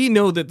 Yeah, we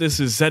know that this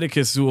is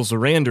Zedekiss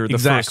Zulzarander, the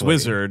first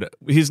wizard.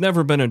 He's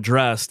never been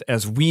addressed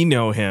as we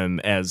know him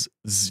as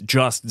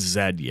just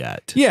Zedd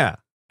yet. Yeah.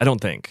 I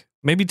don't think.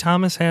 Maybe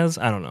Thomas has.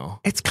 I don't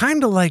know. It's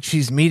kind of like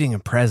she's meeting a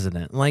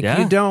president. Like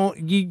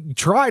you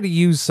try to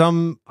use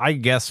some, I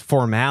guess,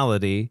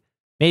 formality.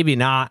 Maybe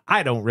not.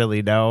 I don't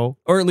really know.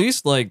 Or at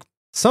least like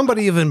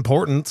somebody of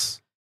importance.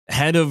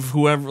 Head of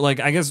whoever,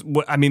 like, I guess,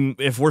 I mean,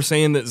 if we're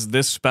saying that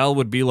this spell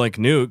would be like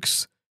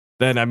nukes,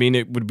 then, I mean,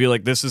 it would be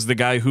like, this is the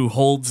guy who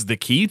holds the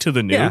key to the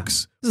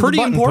nukes. Yeah,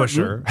 pretty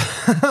important.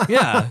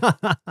 Yeah.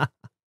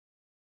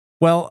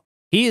 Well,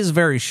 he is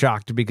very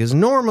shocked because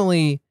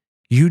normally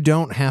you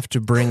don't have to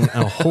bring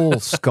a whole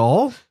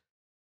skull.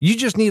 You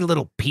just need a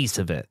little piece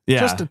of it.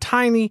 Yeah. Just a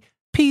tiny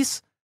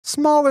piece,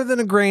 smaller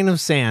than a grain of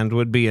sand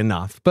would be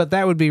enough, but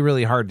that would be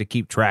really hard to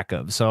keep track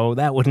of. So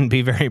that wouldn't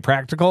be very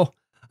practical.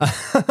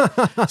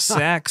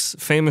 Sax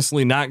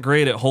famously not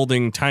great at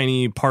holding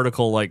tiny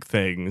particle-like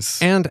things.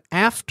 And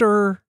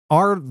after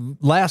our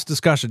last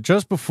discussion,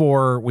 just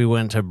before we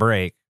went to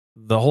break,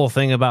 the whole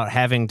thing about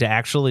having to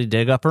actually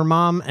dig up her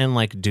mom and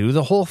like do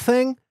the whole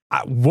thing,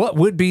 what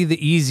would be the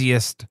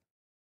easiest?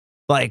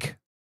 Like,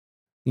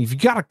 if you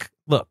gotta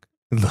look,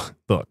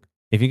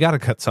 if you gotta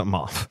cut something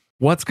off,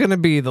 what's going to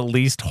be the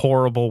least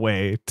horrible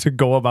way to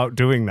go about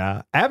doing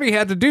that? Abby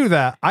had to do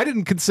that. I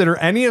didn't consider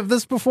any of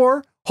this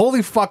before.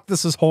 Holy fuck,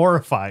 this is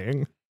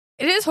horrifying.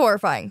 It is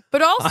horrifying.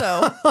 But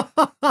also,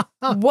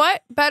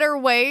 what better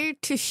way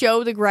to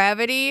show the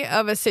gravity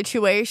of a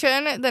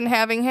situation than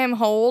having him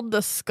hold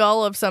the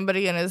skull of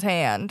somebody in his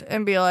hand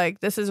and be like,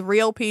 this is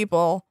real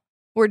people.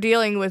 We're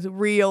dealing with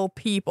real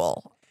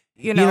people.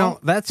 You know,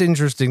 that's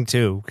interesting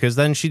too, because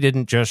then she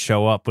didn't just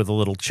show up with a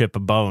little chip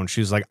of bone. She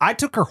was like, I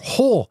took her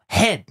whole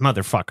head,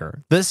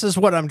 motherfucker. This is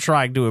what I'm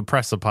trying to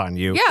impress upon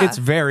you. Yeah. It's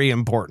very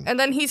important. And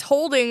then he's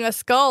holding a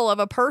skull of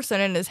a person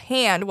in his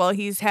hand while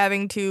he's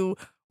having to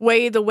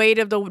weigh the weight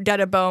of the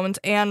dead bones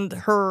and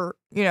her,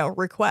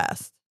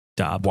 request.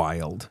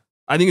 Wild.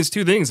 I think it's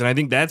two things, and I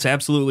think that's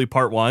absolutely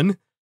part one.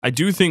 I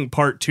do think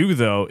part two,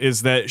 though,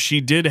 is that she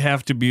did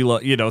have to be,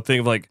 think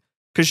of like,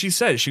 because she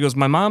said, she goes,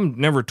 my mom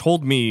never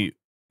told me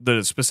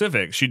the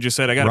specifics. She just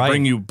said, I got to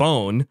bring you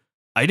bone.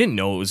 I didn't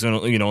know it was,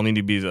 only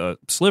to be a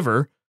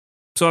sliver.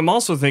 So I'm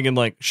also thinking,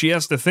 like, she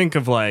has to think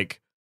of, like,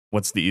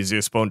 what's the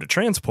easiest bone to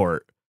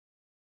transport?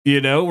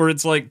 Where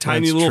it's like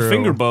tiny little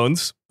finger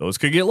bones. Those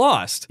could get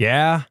lost.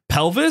 Yeah.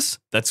 Pelvis,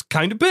 that's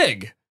kind of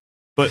big.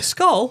 But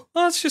skull,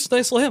 it's just a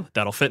nice little hip.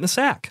 That'll fit in a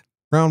sack.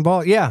 Round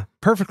ball. Yeah.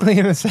 Perfectly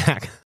in a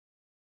sack.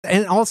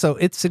 And also,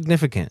 it's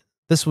significant.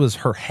 This was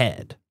her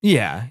head.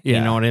 Yeah.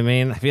 You know what I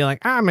mean? I feel like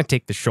I'm going to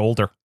take the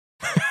shoulder.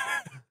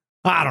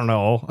 I don't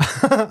know.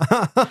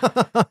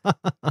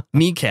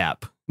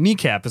 Kneecap.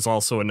 Kneecap is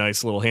also a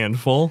nice little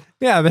handful.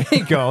 Yeah, there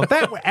you go.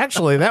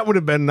 That would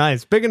have been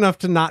nice. Big enough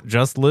to not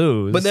just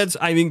lose. But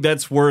I think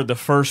that's where the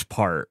first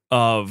part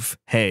of,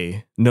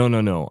 hey,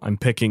 no, I'm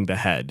picking the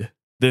head.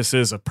 This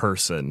is a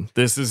person.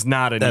 This is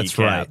not a That's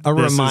kneecap. Right.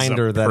 A this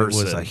reminder that it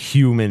was a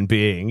human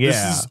being. Yeah.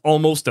 This is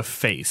almost a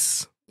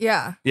face.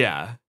 Yeah.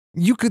 Yeah.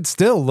 You could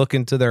still look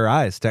into their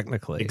eyes,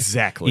 technically.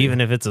 Exactly.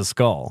 Even if it's a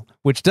skull,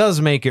 which does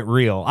make it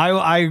real.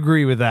 I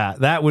agree with that.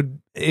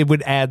 It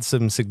would add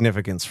some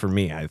significance for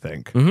me, I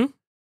think.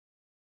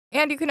 Mm-hmm.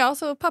 And you can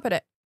also puppet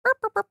it.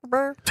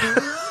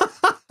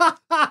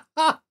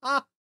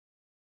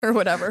 Or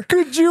whatever.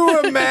 Could you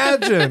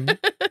imagine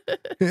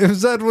if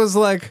Zedd was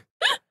like,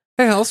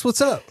 hey, House,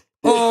 what's up?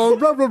 Oh,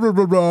 blah, blah, blah,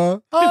 blah, blah.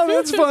 Oh,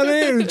 that's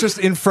funny. And just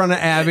in front of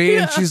Abby.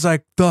 And she's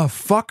like, the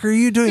fuck are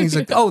you doing? He's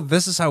like, oh,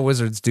 this is how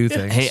wizards do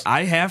things. Hey,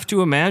 I have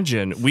to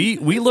imagine. We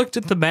looked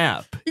at the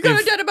map. You got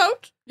a dead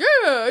boat? Yeah,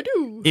 I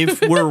do.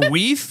 If where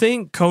we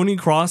think Coney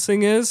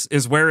Crossing is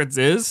where it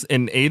is,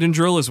 and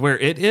Aidendrill is where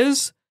it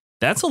is,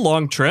 that's a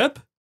long trip.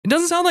 It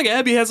doesn't sound like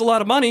Abby has a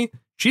lot of money.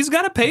 She's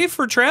got to pay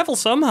for travel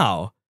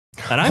somehow.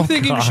 And I'm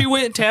thinking she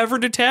went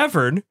tavern to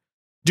tavern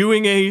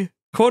doing a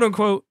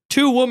quote-unquote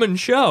 2-woman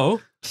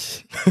show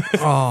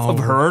of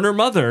her and her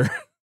mother.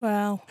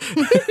 Wow.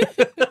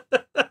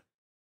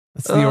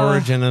 That's the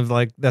origin of,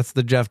 like, that's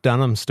the Jeff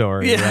Dunham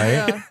story,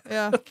 right?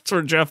 Yeah. That's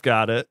where Jeff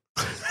got it.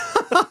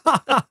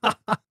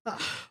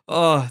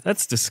 Oh,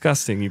 that's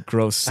disgusting, you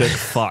gross, sick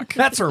fuck.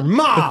 That's her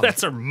mom.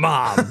 That's her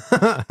mom.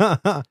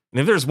 And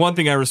if there's one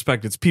thing I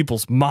respect, it's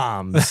people's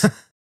moms.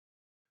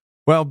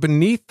 Well,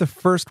 beneath the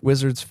first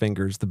wizard's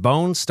fingers, the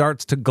bone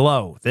starts to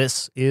glow.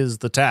 This is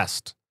the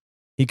test.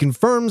 He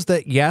confirms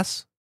that,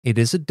 yes, it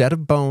is a debt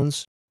of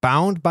bones,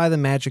 bound by the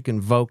magic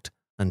invoked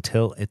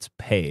until it's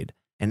paid.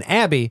 And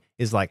Abby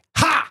is like,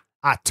 ha!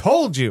 I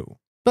told you!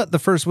 But the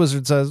first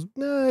wizard says,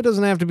 no, it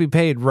doesn't have to be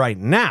paid right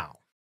now.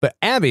 But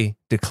Abby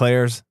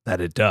declares that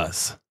it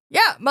does.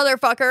 Yeah,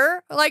 motherfucker.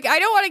 Like, I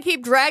don't want to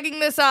keep dragging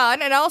this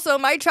on. And also,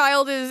 my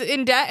child is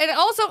in debt. And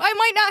also, I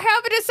might not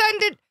have a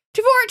descendant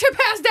for it to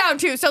pass down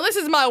to. So this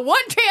is my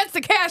one chance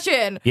to cash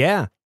in.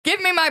 Yeah. Give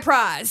me my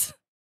prize.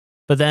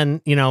 But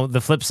then, you know, the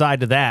flip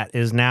side to that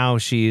is now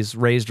she's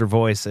raised her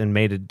voice and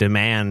made a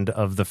demand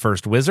of the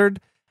first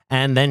wizard.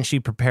 And then she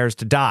prepares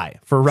to die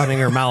for running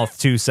her mouth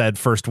to said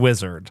first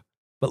wizard.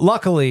 But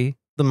luckily,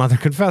 the mother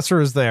confessor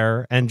is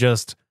there and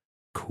just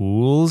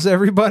cools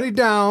everybody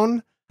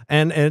down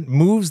and it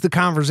moves the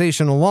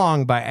conversation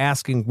along by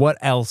asking what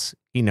else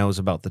he knows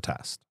about the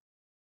test.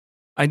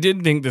 I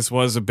did think this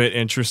was a bit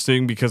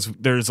interesting because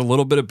there's a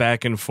little bit of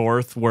back and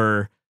forth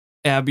where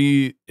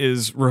Abby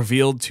is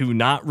revealed to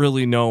not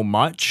really know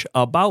much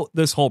about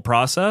this whole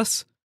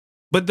process,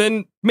 but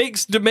then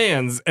makes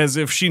demands as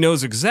if she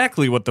knows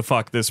exactly what the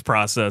fuck this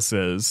process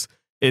is.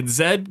 And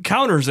Zedd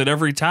counters it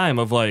every time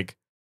of like,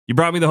 you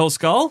brought me the whole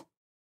skull?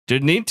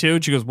 Didn't need to.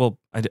 And she goes, well,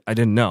 I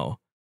didn't know.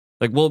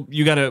 Like, well,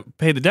 you got to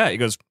pay the debt. He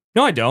goes,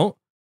 no, I don't.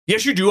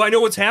 Yes, you do. I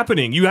know what's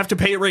happening. You have to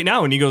pay it right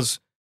now. And he goes,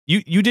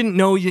 you didn't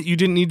know you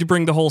didn't need to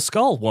bring the whole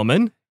skull,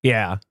 woman.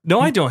 Yeah. No,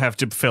 I don't have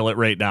to fill it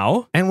right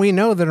now. And we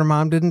know that her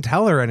mom didn't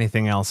tell her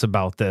anything else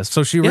about this.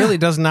 So she really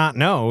does not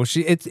know.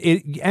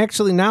 It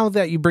actually, now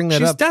that you bring that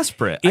She's up.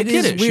 desperate. I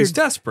get it. Weird, She's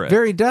desperate.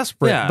 Very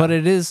desperate. Yeah. But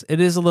it is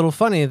a little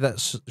funny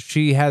that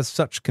she has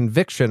such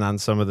conviction on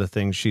some of the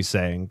things she's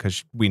saying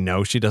because we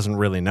know she doesn't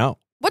really know.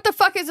 What the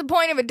fuck is the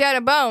point of a debt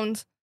of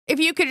bones? If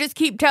you could just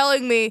keep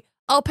telling me,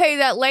 I'll pay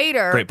that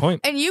later. Great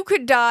point. And you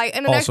could die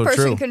and the Also next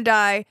person true. can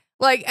die.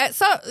 Like,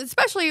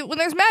 especially when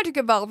there's magic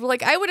involved.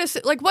 Like, I would have,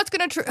 like, what's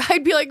going to,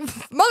 I'd be like,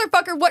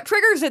 motherfucker, what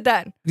triggers it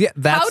then? Yeah,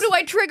 How do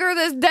I trigger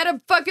this debt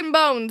of fucking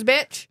bones,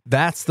 bitch?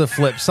 That's the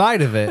flip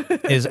side of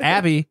it, is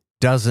Abby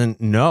doesn't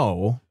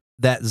know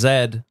that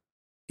Zedd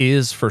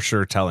is for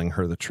sure telling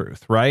her the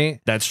truth, right?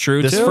 That's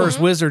true, This too. first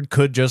wizard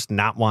could just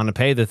not want to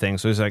pay the thing.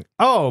 So he's like,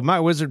 oh, my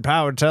wizard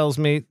power tells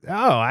me,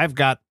 oh, I've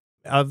got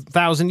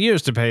 1,000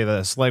 years to pay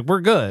this. Like,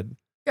 we're good.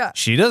 Yeah.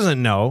 She doesn't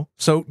know,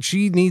 so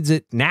she needs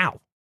it now.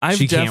 I've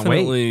She can't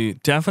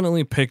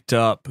definitely picked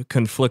up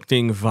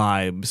conflicting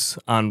vibes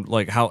on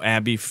like how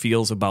Abby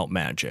feels about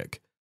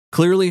magic.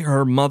 Clearly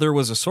her mother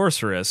was a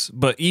sorceress,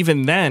 but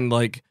even then,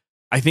 like,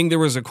 I think there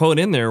was a quote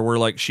in there where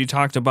like she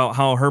talked about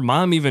how her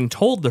mom even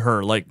told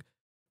her like,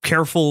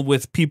 careful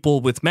with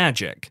people with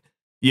magic,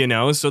 you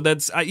know? So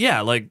that's, I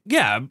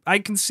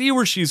can see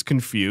where she's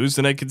confused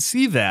and I can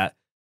see that.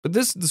 But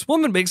this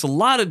woman makes a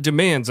lot of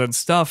demands on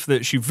stuff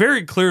that she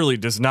very clearly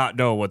does not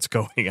know what's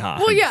going on.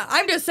 Well, yeah,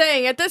 I'm just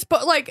saying at this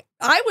point, like,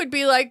 I would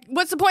be like,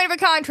 what's the point of a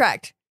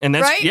contract? And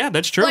that's, right? yeah,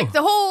 that's true. Like,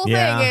 the whole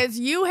Yeah. thing is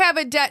you have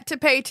a debt to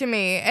pay to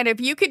me, and if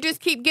you could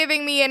just keep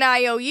giving me an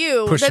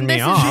IOU, Pushing then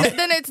me off.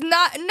 then it's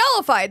not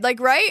nullified, like,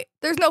 right?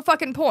 There's no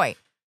fucking point.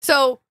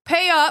 So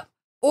pay up,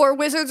 or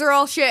wizards are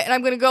all shit, and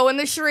I'm going to go in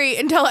the street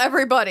and tell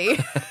everybody.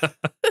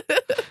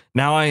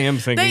 Now I am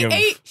thinking They of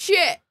ate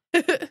shit.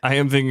 I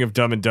am thinking of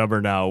Dumb and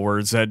Dumber now, where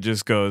Zedd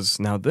just goes,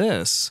 now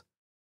this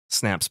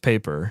snaps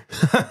paper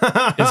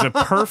is a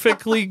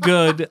perfectly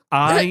good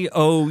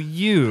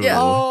IOU. Yeah.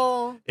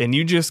 Oh. And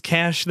you just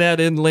cash that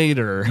in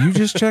later. You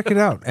just check it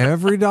out.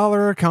 Every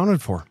dollar accounted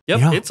for. Yep,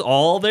 Yeah. it's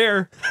all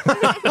there.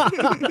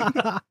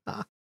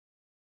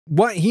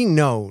 What he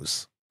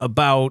knows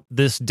about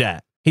this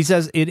debt, he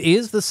says it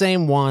is the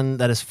same one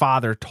that his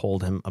father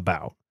told him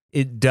about.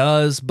 It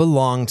does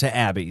belong to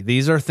Abby.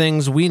 These are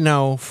things we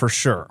know for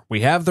sure.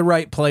 We have the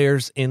right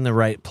players in the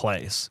right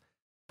place.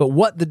 But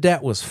what the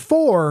debt was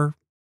for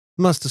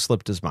must have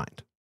slipped his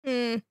mind.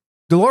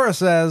 Dolores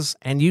says,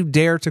 and you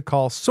dare to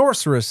call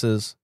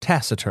sorceresses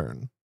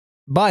taciturn.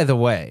 By the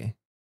way,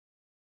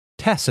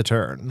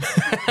 taciturn.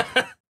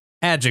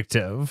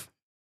 Adjective.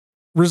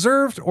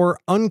 Reserved or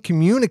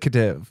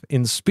uncommunicative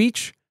in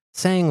speech,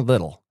 saying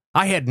little.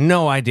 I had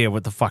no idea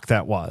what the fuck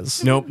that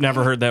was. Nope,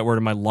 never heard that word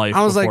in my life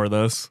I was before like,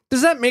 this.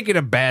 Does that make it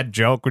a bad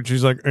joke when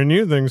she's like, and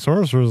you think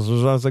sorcerers?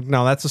 I was like,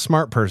 no, that's a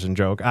smart person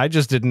joke. I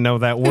just didn't know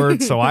that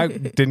word, so I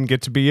didn't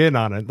get to be in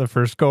on it the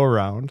first go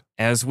around.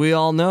 As we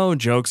all know,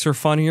 jokes are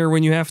funnier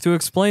when you have to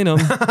explain them.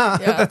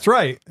 That's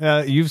right.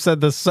 You've said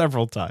this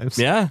several times.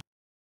 Yeah.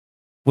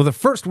 Well, the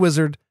first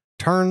wizard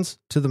turns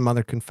to the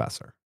mother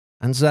confessor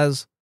and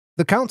says,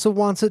 the council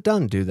wants it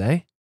done, do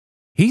they?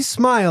 He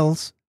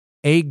smiles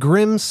a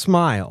grim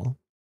smile.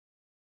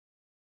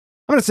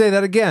 I'm going to say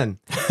that again.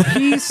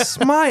 He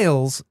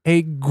smiles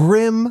a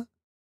grim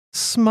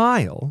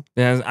smile.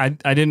 Yeah,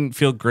 I didn't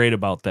feel great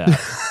about that.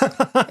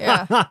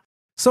 Yeah.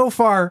 So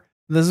far,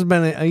 this has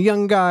been a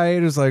young guy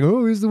who's like,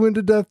 oh, he's the wind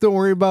of death. Don't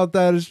worry about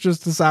that. It's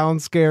just to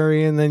sound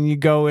scary. And then you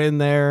go in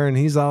there and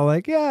he's all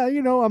like, yeah,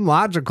 you know, I'm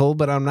logical,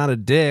 but I'm not a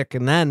dick.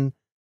 And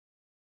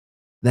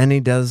then he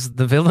does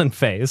the villain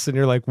face and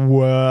you're like,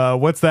 whoa,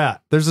 what's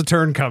that? There's a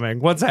turn coming.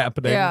 What's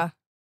happening? Yeah.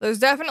 There's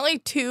definitely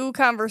two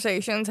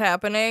conversations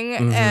happening,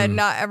 and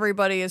not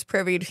everybody is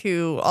privy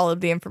to all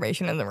of the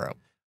information in the room.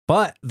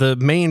 But the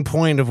main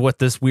point of what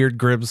this weird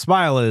grim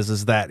smile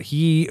is that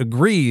he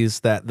agrees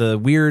that the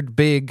weird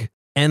big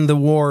end the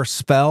war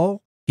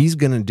spell, he's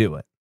going to do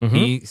it.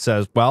 He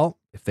says, well,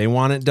 if they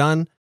want it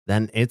done,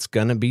 then it's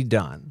going to be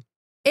done.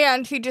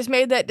 And he just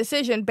made that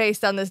decision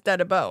based on this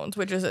dead of bones,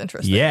 which is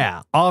interesting.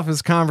 Yeah, off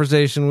his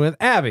conversation with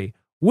Abby,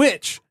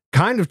 which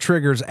kind of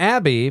triggers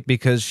Abby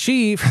because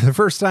she, for the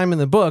first time in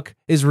the book,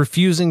 is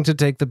refusing to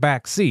take the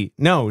back seat.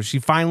 No, she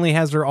finally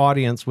has her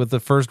audience with the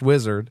first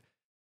wizard.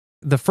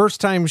 The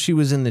first time she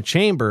was in the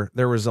chamber,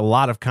 there was a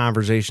lot of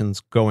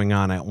conversations going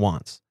on at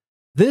once.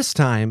 This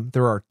time,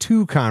 there are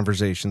two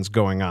conversations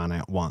going on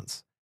at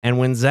once. And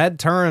when Zedd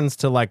turns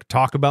to like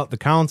talk about the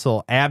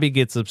council, Abby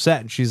gets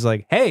upset and she's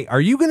like, hey, are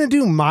you going to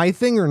do my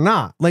thing or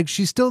not? Like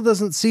she still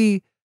doesn't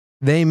see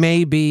they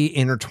may be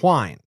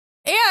intertwined.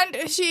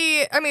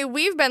 And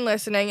we've been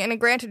listening, and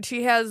granted,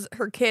 she has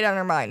her kid on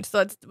her mind, so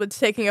that's what's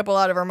taking up a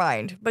lot of her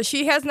mind. But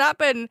she has not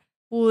been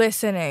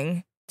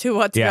listening to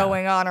what's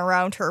going on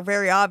around her,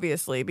 very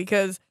obviously,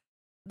 because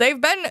they've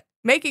been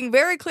making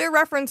very clear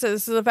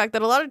references to the fact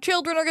that a lot of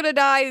children are going to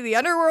die, the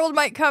underworld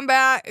might come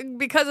back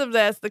because of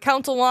this, the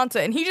council wants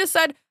it. And he just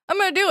said, I'm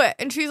going to do it.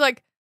 And she's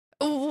like,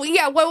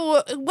 yeah,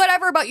 well,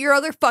 whatever about your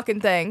other fucking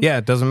thing. Yeah,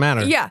 it doesn't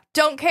matter. Yeah,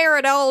 don't care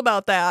at all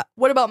about that.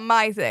 What about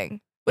my thing?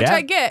 Which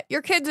I get.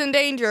 Your kid's in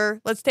danger.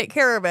 Let's take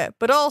care of it.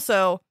 But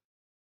also.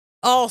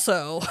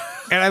 And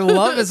I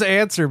love his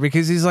answer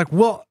because he's like,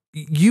 well,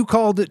 you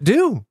called it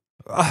due.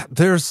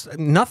 There's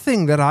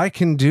nothing that I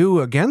can do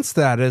against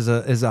that as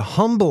a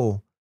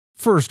humble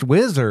first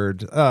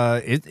wizard.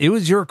 It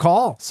was your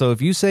call. So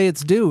if you say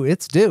it's due,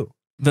 it's due.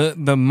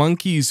 The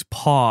monkey's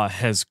paw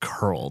has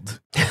curled.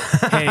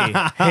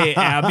 Hey,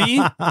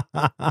 Abby,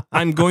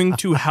 I'm going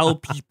to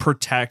help you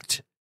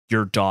protect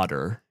your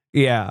daughter.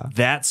 Yeah.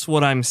 That's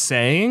what I'm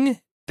saying.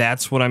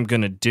 That's what I'm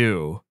going to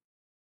do.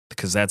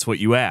 Because that's what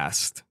you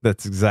asked.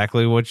 That's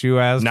exactly what you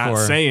asked Not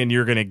for. saying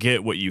you're going to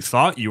get what you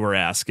thought you were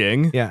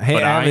asking. Yeah. Hey,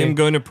 but Abby, I am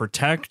going to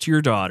protect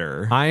your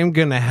daughter. I am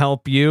going to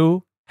help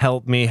you.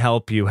 Help me,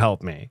 help you,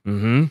 help me.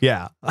 Mm-hmm.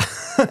 Yeah.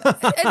 And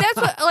that's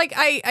what, like,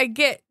 I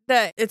get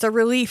that it's a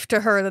relief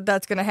to her that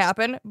that's going to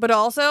happen. But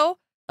also,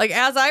 like,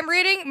 as I'm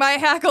reading, my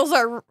hackles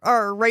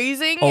are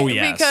raising. Oh,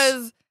 yes.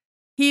 Because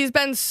he's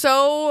been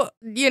so,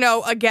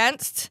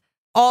 against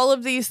all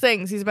of these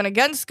things. He's been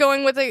against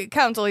going with the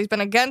council. He's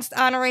been against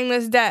honoring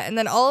this debt. And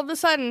then all of a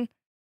sudden,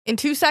 in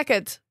 2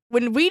 seconds,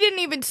 when we didn't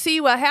even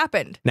see what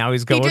happened, now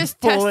he's going he just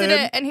full tested in.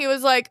 it and he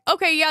was like,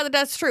 okay, yeah,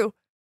 that's true.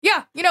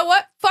 Yeah, you know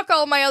what? Fuck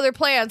all my other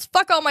plans.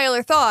 Fuck all my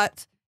other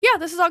thoughts. Yeah,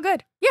 this is all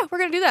good. Yeah, we're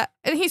going to do that.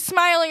 And he's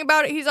smiling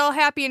about it. He's all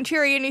happy and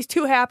cheery, and he's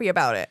too happy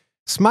about it.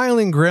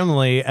 Smiling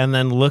grimly and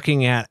then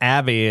looking at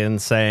Abby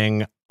and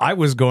saying, I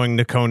was going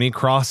to Coney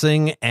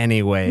Crossing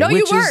anyway. No, you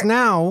which is weren't.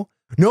 now,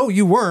 no,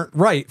 you weren't,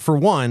 right, for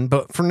one.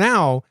 But for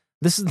now,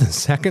 this is the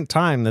second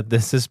time that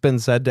this has been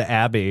said to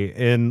Abby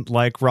in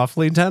like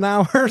roughly 10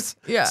 hours.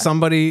 Yeah.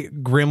 Somebody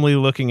grimly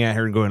looking at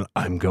her and going,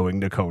 I'm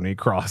going to Coney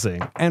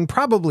Crossing. And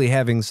probably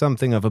having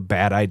something of a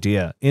bad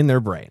idea in their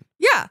brain.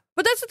 Yeah,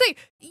 but that's the thing.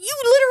 You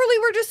literally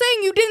were just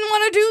saying you didn't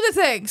want to do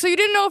the thing, so you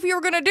didn't know if you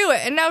were going to do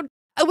it. And now,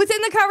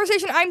 within the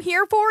conversation I'm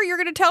here for, you're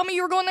going to tell me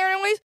you were going there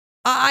anyways?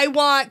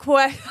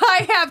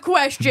 I have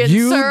questions,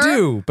 You sir.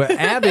 do, but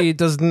Abby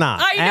does not.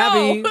 I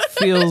know. Abby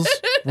feels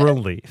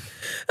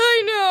relief.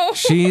 I know.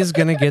 She's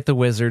going to get the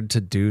wizard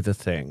to do the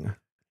thing.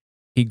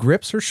 He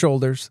grips her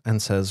shoulders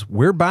and says,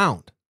 we're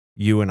bound,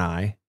 you and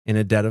I, in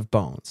a debt of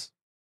bones.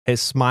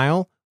 His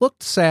smile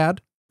looked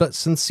sad, but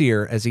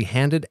sincere as he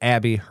handed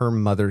Abby her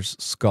mother's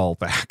skull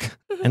back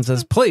and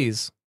says,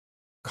 please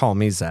call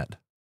me Zedd.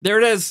 There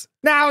it is.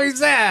 Now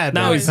he's Zedd.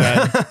 Now he's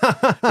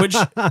Zedd. Which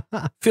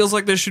feels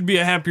like this should be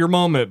a happier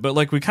moment, but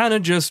like we kind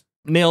of just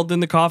nailed in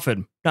the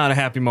coffin. Not a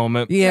happy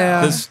moment.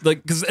 Yeah.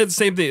 Because it's the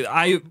same thing.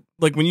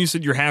 like when you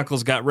said your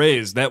hackles got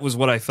raised, that was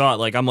what I thought.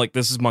 Like, I'm like,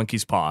 this is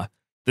monkey's paw.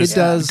 This It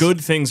does.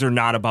 Good things are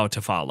not about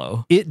to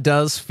follow. It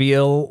does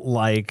feel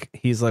like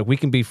he's like, we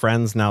can be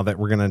friends now that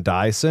we're going to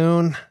die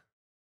soon,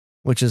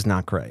 which is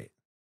not great.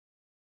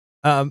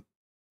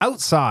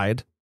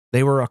 Outside,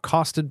 they were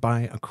accosted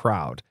by a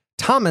crowd.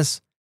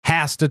 Thomas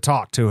has to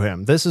talk to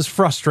him. This is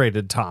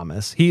frustrated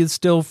Thomas. He is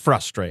still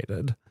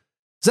frustrated.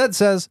 Zedd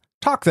says,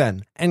 talk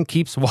then, and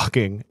keeps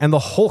walking, and the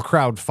whole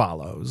crowd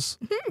follows.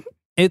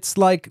 It's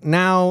like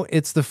now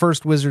it's the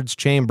first wizard's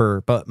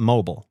chamber, but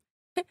mobile.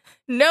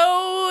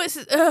 No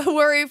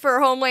worry for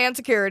Homeland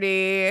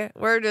Security.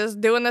 We're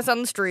just doing this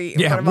on the street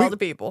in front of all the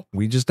people.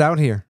 We just out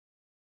here.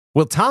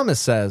 Well, Thomas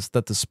says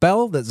that the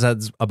spell that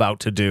Zedd's about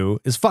to do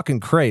is fucking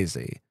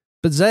crazy,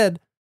 but Zedd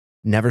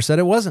never said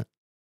it wasn't.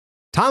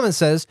 Thomas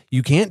says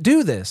you can't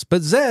do this,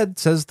 but Zedd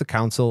says the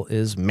council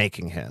is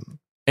making him.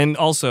 And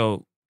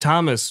also,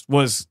 Thomas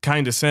was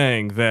kind of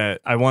saying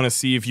that I want to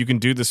see if you can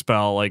do the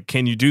spell. Like,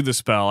 can you do the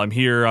spell? I'm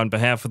here on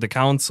behalf of the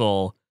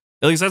council.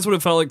 At least that's what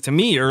it felt like to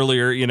me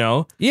earlier, you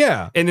know?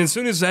 Yeah. And as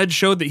soon as Zedd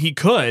showed that he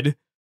could,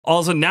 all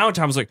of a sudden now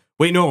Tom's like,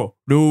 wait, no,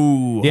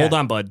 hold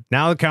on, bud.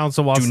 Now the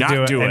council wants Do to not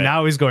do it, do and it.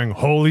 now he's going,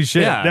 holy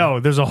shit, Yeah. no,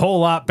 there's a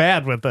whole lot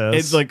bad with this.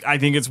 It's like, I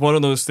think it's one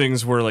of those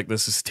things where like,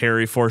 this is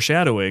Terry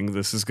foreshadowing.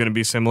 This is going to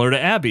be similar to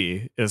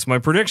Abby. It's my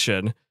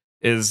prediction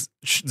is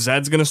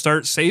Zedd's going to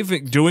start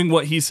doing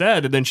what he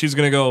said. And then she's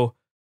going to go,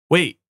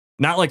 wait,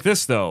 not like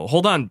this though.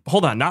 Hold on.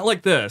 Not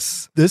like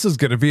this. This is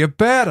going to be a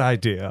bad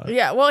idea.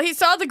 Yeah, well, he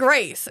saw the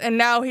grace, and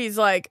now he's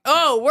like,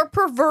 oh, we're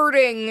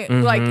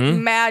perverting, like,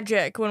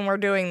 magic when we're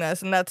doing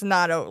this, and that's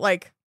not,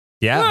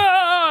 Yeah.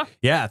 ah!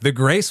 Yeah, the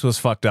grace was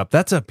fucked up.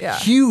 That's a Yeah.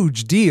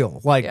 huge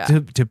deal. Like Yeah.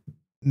 to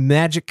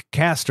magic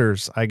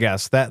casters, I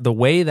guess, that the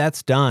way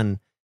that's done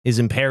is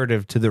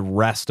imperative to the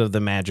rest of the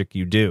magic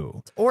you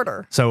do.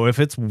 Order. So if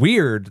it's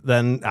weird,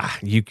 then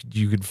you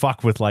could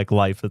fuck with like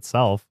life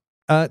itself.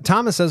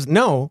 Thomas says,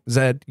 no,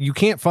 Zedd, you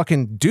can't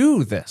fucking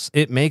do this.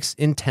 It makes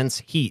intense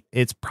heat.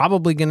 It's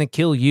probably going to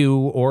kill you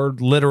or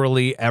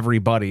literally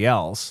everybody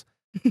else.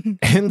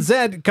 And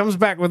Zedd comes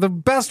back with the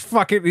best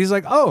fucking, he's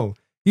like, oh,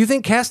 you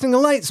think casting a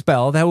light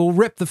spell that will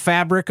rip the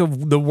fabric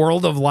of the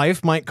world of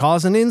life might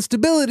cause an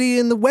instability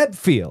in the web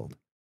field?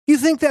 You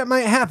think that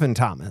might happen,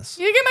 Thomas?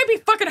 You think it might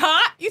be fucking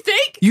hot? You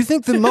think? You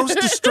think the most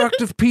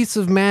destructive piece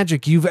of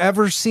magic you've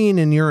ever seen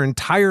in your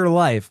entire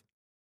life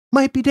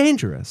might be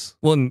dangerous?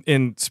 Well,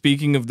 and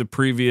speaking of the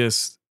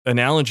previous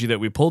analogy that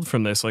we pulled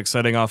from this, like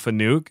setting off a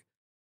nuke,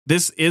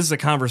 this is a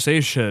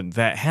conversation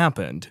that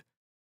happened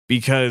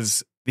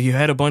because you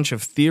had a bunch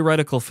of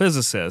theoretical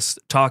physicists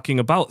talking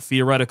about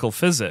theoretical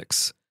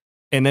physics.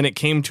 And then it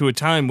came to a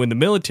time when the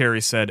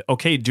military said,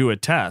 okay, do a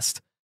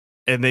test.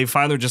 And they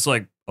finally were just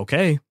like,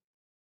 okay.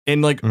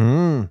 And like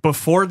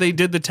before they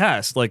did the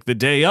test, like the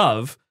day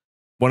of,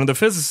 one of the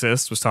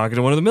physicists was talking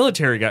to one of the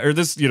military guys, or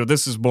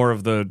this is more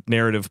of the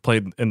narrative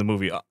played in the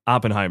movie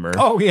Oppenheimer.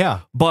 Oh,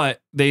 yeah.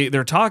 But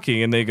they're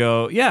talking and they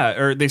go, yeah,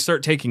 or they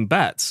start taking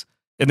bets.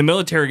 And the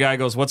military guy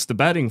goes, what's the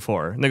betting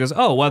for? And they goes,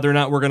 oh, whether or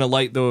not we're going to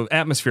light the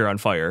atmosphere on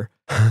fire.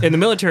 And the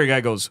military guy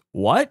goes,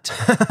 what?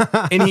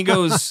 And he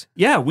goes,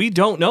 yeah, we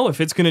don't know if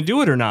it's going to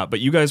do it or not, but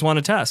you guys want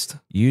to test.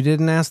 You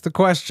didn't ask the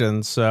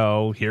question,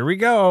 so here we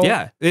go.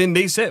 Yeah. And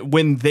they said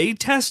when they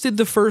tested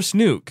the first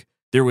nuke,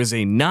 there was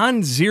a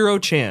non-zero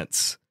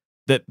chance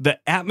that the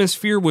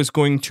atmosphere was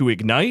going to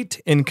ignite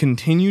and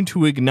continue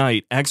to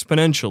ignite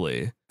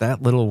exponentially.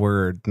 That little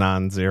word,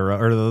 non-zero,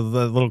 or the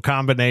little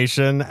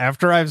combination,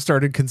 after I've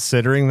started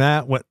considering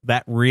that, what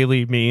that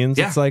really means,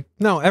 Yeah. it's like,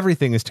 no,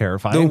 everything is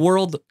terrifying. The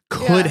world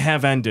could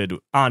have ended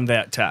on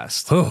that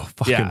test. Oh,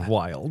 fucking Yeah.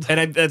 wild.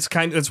 And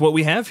that's what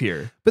we have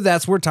here. But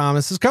that's where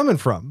Thomas is coming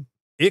from.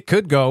 It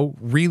could go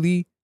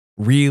really,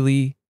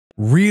 really,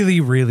 really,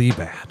 really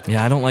bad.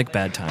 Yeah, I don't like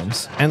bad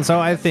times. And so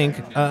I think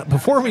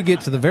before we get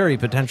to the very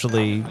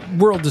potentially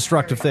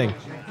world-destructive thing,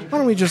 why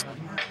don't we just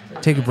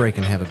take a break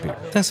and have a beer?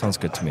 That sounds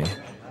good to me.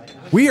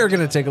 We are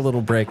going to take a little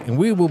break, and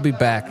we will be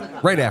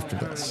back right after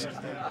this.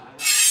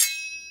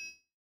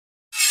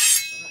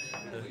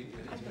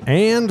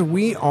 And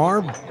we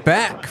are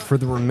back for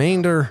the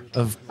remainder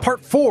of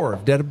part 4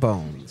 of Dead of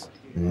Bones.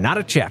 Not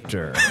a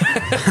chapter.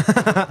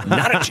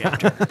 Not a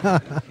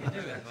chapter.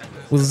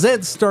 Well,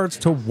 Zedd starts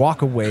to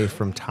walk away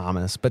from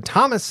Thomas, but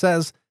Thomas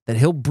says that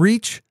he'll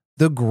breach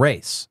the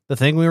grace, the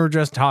thing we were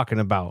just talking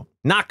about.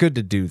 Not good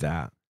to do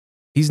that.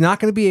 He's not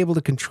going to be able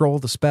to control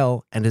the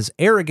spell, and his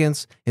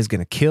arrogance is going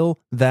to kill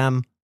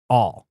them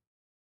all.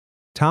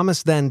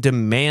 Thomas then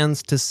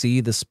demands to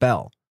see the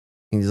spell.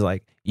 He's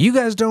like, you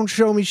guys don't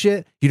show me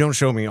shit. You don't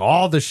show me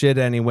all the shit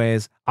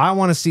anyways. I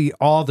want to see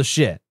all the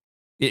shit.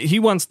 He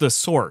wants the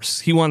source.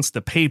 He wants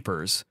the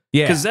papers.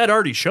 Yeah. Because Zedd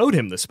already showed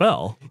him the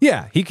spell.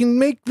 Yeah, he can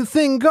make the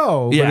thing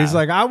go, but Yeah. he's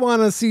like, I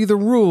want to see the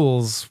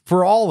rules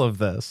for all of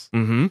this.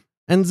 Mm-hmm.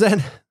 And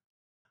Zedd,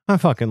 I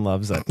fucking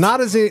love Zedd.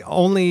 Not as he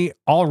only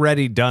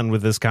already done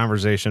with this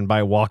conversation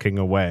by walking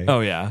away. Oh,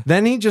 yeah.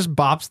 Then he just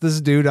bops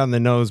this dude on the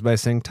nose by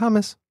saying,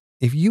 Thomas,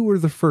 if you were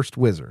the first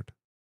wizard,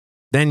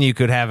 then you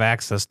could have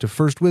access to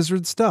first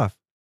wizard stuff.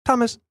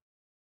 Thomas,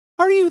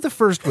 Are you the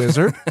first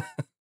wizard?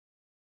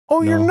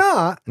 Oh, you're No.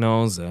 not?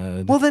 No,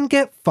 Zedd. Well, then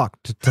get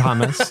fucked,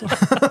 Thomas.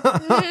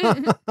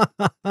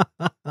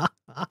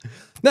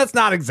 That's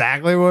not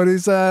exactly what he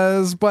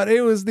says, but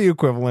it was the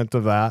equivalent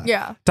of that.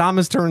 Yeah.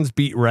 Thomas turns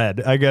beet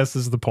red, I guess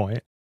is the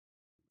point.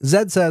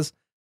 Zedd says,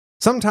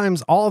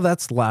 sometimes all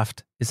that's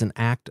left is an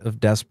act of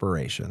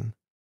desperation.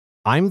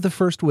 I'm the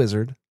first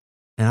wizard,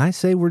 and I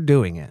say we're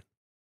doing it.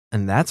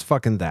 And that's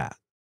fucking that.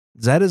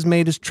 Zedd has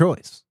made his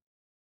choice.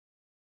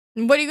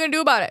 What are you going to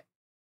do about it?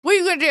 What are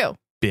you going to do?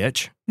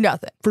 Bitch.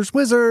 Nothing. First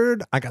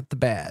wizard, I got the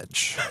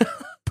badge.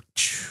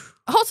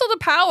 Also the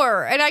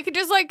power. And I could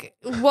just like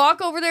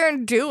walk over there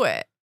and do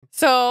it.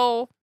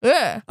 So,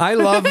 yeah. I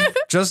love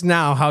just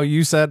now how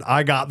you said,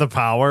 I got the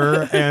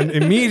power. And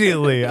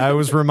immediately I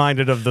was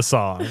reminded of the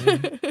song.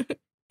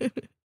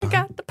 I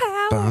got the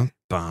power. Bum,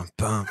 bum,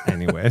 bum.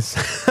 Anyways.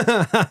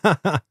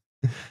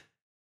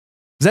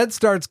 Zedd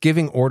starts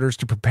giving orders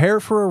to prepare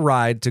for a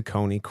ride to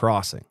Coney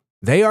Crossing.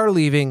 They are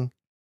leaving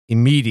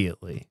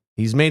immediately.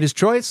 He's made his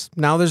choice.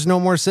 Now there's no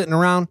more sitting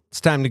around.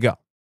 It's time to go.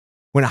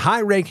 When a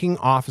high-ranking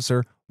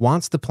officer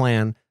wants the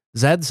plan,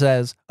 Zedd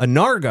says a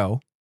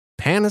Nargo,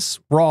 Panis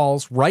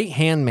Rawl's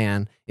right-hand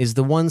man, is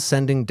the one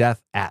sending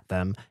death at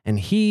them, and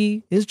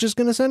he is just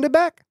going to send it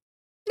back.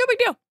 No big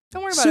deal.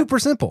 Don't worry about Super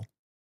simple.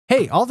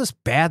 Hey, all this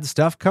bad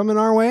stuff coming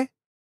our way,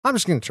 I'm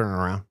just going to turn it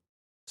around.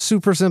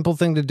 Super simple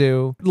thing to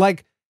do.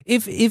 Like,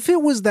 if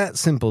it was that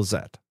simple,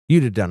 Zedd,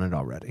 you'd have done it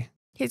already.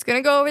 He's going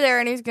to go over there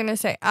and he's going to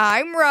say,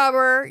 I'm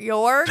rubber,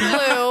 you're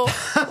glue.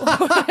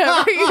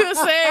 Whatever you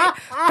say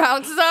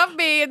bounces off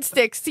me and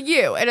sticks to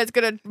you. And it's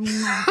going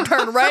to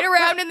turn right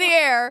around in the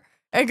air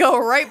and go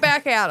right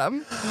back at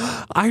him.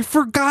 I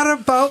forgot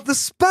about the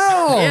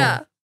spell.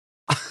 Yeah.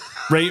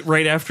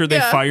 Right after they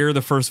Yeah. fire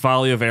the first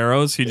volley of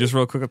arrows, he just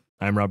real quick,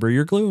 I'm rubber,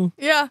 you're glue.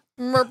 Yeah.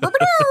 And then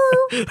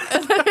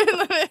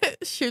it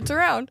shoots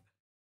around.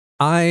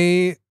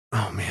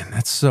 Oh man,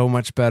 that's so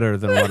much better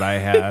than what I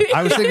had.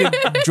 I was thinking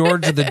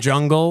George of the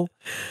Jungle,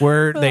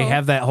 where they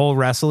have that whole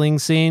wrestling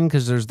scene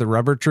because there's the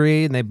rubber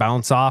tree and they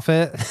bounce off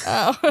it.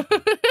 Oh.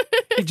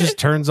 It just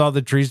turns all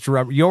the trees to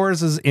rubber.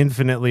 Yours is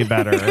infinitely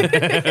better.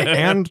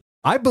 And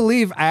I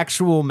believe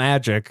actual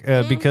magic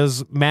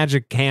because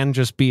magic can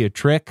just be a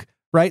trick,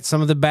 right?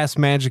 Some of the best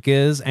magic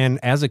is. And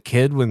as a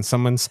kid, when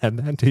someone said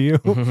that to you,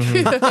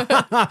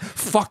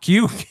 fuck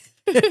you.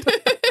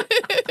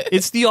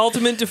 It's the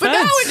ultimate defense.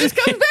 But now it just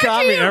comes back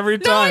Got to me you. every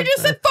No, I time.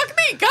 just said, fuck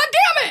me. God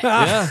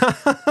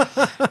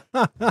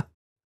damn it.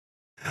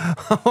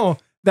 Oh,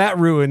 that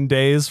ruined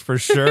days for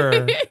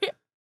sure.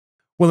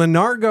 Well, the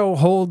Nargo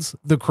holds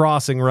the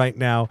crossing right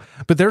now,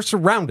 but they're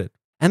surrounded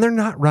and they're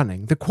not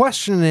running. The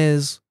question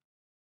is,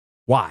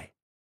 why?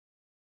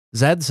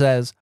 Zedd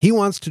says he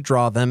wants to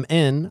draw them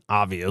in,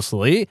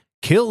 obviously,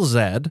 kill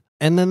Zedd,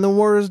 and then the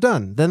war is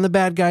done. Then the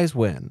bad guys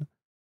win.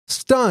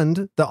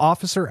 Stunned, the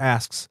officer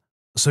asks,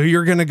 so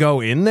you're going to go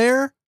in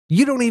there?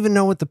 You don't even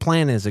know what the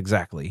plan is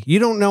exactly. You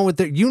don't know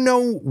you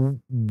know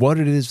what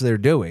it is they're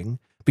doing,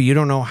 but you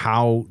don't know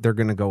how they're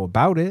going to go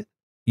about it.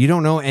 You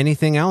don't know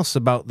anything else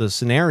about the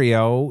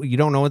scenario. You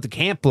don't know what the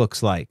camp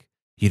looks like.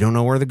 You don't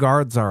know where the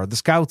guards are, the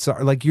scouts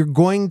are. Like, you're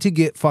going to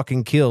get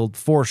fucking killed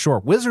for sure,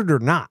 wizard or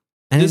not.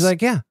 And he's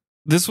like, yeah.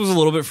 This was a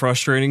little bit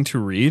frustrating to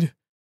read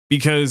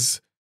because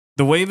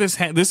the way this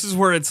is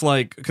where it's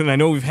like, because I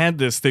know we've had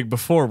this thing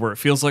before where it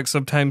feels like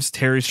sometimes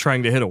Terry's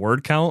trying to hit a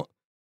word count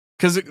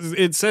because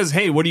it says,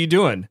 hey, what are you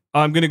doing?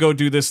 I'm going to go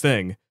do this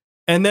thing.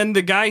 And then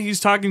the guy he's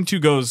talking to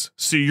goes,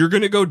 so you're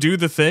going to go do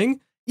the thing?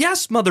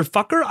 Yes,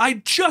 motherfucker.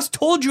 I just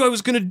told you I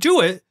was going to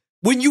do it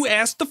when you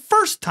asked the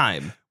first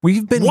time.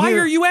 We've been Why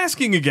here are you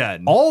asking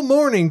again? all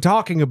morning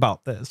talking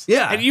about this.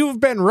 Yeah. And you've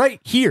been right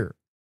here.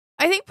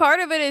 I think part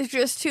of it is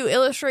just to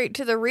illustrate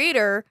to the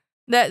reader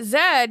that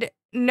Zedd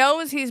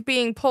knows he's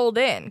being pulled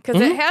in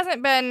because it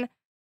hasn't been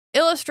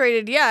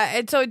illustrated yet.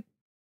 And so,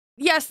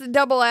 yes, the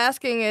double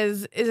asking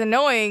is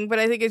annoying, but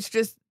I think it's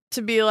just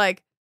to be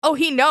like, oh,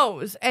 he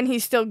knows and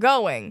he's still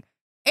going.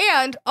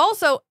 And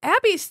also,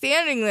 Abby's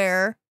standing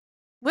there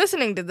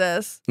listening to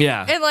this.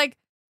 Yeah. And like,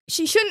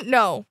 she shouldn't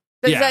know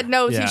that Yeah, Zedd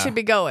knows yeah. he should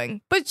be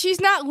going. But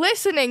she's not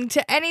listening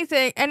to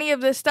any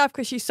of this stuff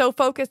because she's so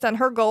focused on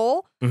her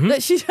goal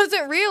that she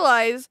doesn't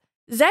realize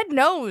Zedd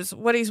knows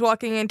what he's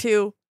walking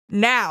into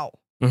now.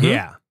 Mhm.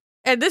 Yeah.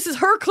 And this is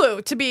her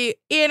clue to be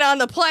in on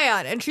the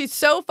plan. And she's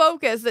so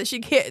focused that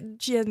she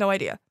has no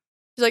idea.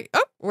 She's like,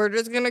 oh, we're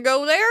just going to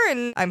go there.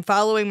 And I'm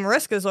following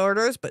Mariska's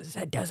orders, but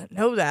Zedd doesn't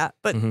know that.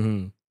 But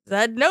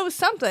Zedd knows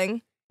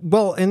something.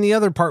 Well, in the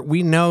other part,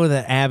 we know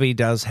that Abby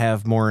does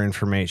have more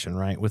information,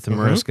 right, with the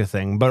Mariska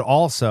thing. But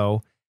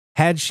also,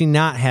 had she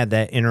not had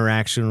that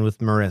interaction with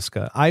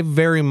Mariska, I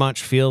very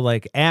much feel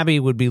like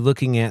Abby would be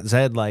looking at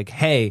Zedd like,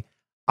 hey,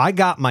 I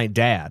got my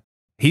dad.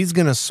 He's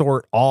going to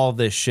sort all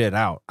this shit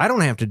out. I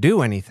don't have to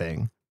do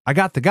anything. I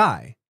got the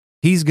guy.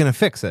 He's going to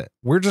fix it.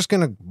 We're just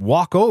going to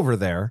walk over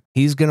there.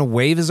 He's going to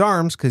wave his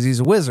arms because he's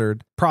a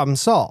wizard. Problem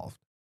solved.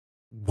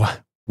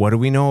 What do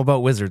we know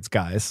about wizards,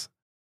 guys?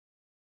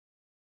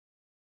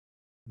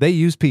 They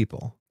use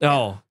people.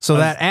 Oh. So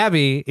that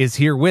Abby is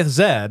here with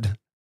Zedd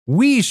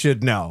we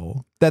should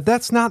know that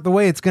that's not the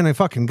way it's going to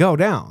fucking go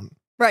down.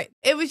 Right.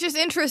 It was just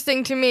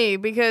interesting to me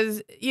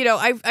because, you know,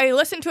 I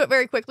listened to it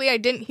very quickly. I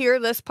didn't hear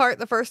this part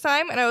the first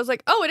time, and I was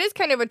like, oh, it is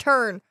kind of a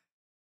turn.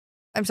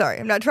 I'm sorry.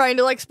 I'm not trying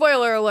to, like,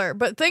 spoiler alert,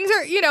 but things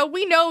are, you know,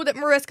 we know that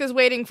Mariska's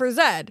waiting for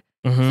Zedd.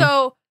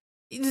 So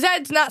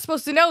Zedd's not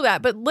supposed to know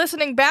that, but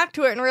listening back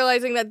to it and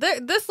realizing that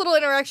this little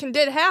interaction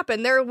did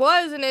happen, there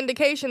was an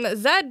indication that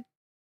Zedd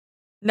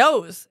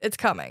knows it's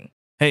coming.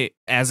 Hey,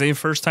 as a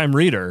first-time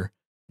reader,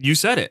 you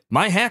said it.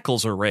 My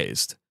hackles are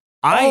raised.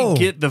 I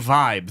get the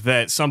vibe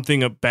that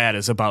something bad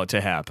is about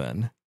to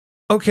happen.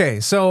 Okay,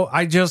 so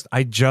I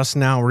just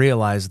now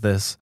realized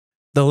this.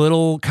 The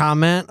little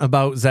comment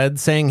about Zedd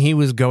saying he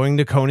was going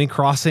to Coney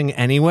Crossing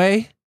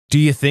anyway, do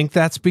you think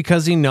that's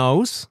because he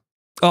knows?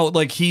 Oh,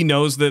 like he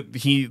knows that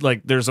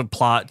there's a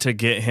plot to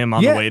get him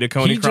on the way to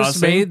Coney Crossing? He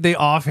just made the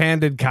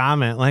offhanded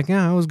comment, like,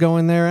 yeah, I was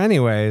going there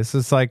anyways.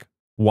 It's like,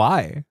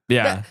 why?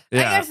 Yeah.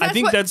 I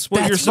think that's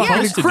what you're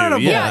supposed to do.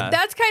 Incredible. Yeah,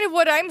 that's kind of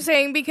what I'm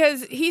saying,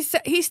 because he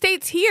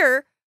states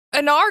here,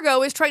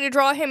 Anargo is trying to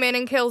draw him in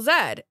and kill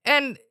Zedd.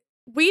 And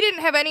we didn't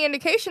have any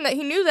indication that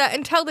he knew that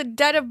until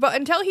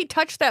until he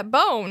touched that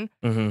bone.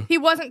 He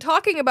wasn't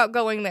talking about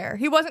going there.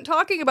 He wasn't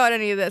talking about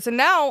any of this. And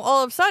now,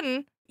 all of a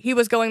sudden, he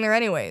was going there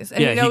anyways.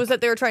 And he knows that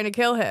they were trying to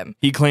kill him.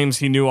 He claims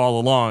he knew all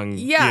along.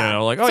 Yeah. You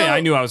know, like, I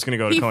knew I was going to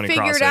go to Coney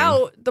Crossing. He figured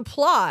out the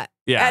plot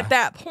at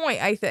that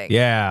point, I think.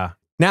 Yeah.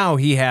 Now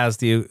he has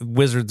the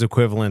wizard's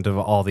equivalent of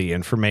all the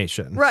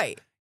information. Right.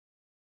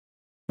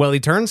 Well, he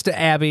turns to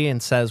Abby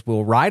and says,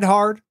 we'll ride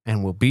hard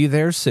and we'll be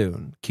there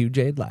soon. Cue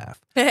Jade laugh.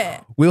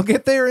 We'll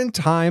get there in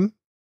time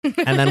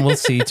and then we'll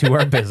see to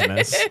our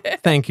business.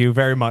 Thank you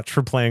very much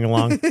for playing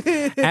along.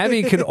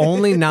 Abby could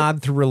only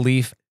nod through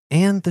relief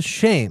and the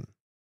shame.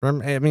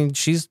 I mean,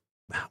 she's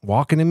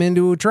walking him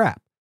into a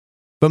trap.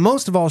 But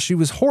most of all, she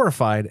was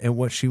horrified at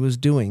what she was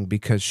doing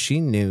because she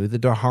knew the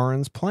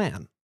Daharan's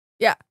plan.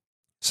 Yeah.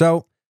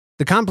 So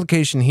the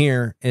complication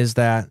here is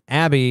that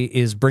Abby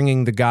is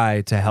bringing the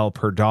guy to help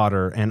her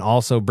daughter and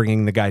also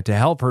bringing the guy to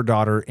help her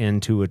daughter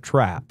into a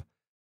trap.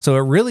 So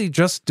it really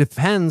just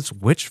depends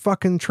which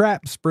fucking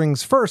trap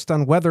springs first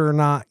on whether or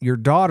not your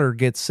daughter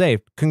gets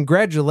saved.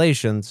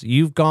 Congratulations.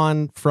 You've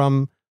gone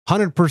from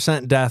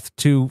 100% death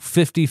to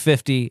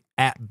 50-50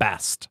 at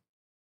best.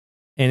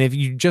 And if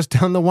you just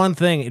done the one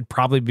thing, it'd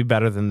probably be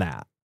better than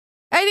that.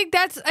 I think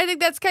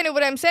that's kind of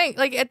what I'm saying.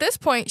 Like, at this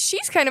point,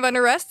 she's kind of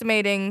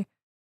underestimating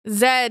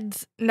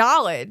Zedd's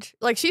knowledge.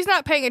 Like, she's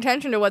not paying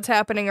attention to what's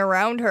happening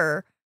around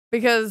her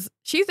because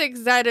she thinks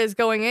Zedd is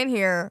going in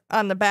here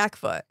on the back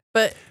foot.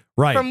 But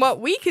from what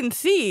we can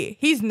see,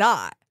 he's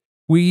not.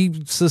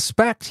 We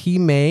suspect he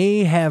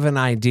may have an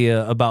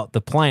idea about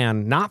the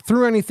plan, not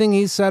through anything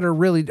he said or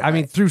really, I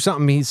mean, through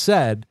something he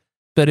said,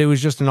 but it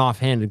was just an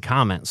offhanded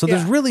comment. So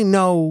there's really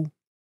no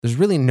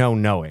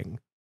knowing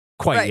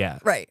quite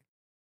yet. Right.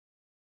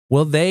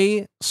 Well,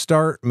 they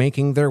start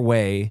making their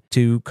way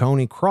to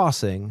Coney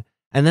Crossing,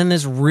 and then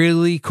this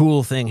really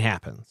cool thing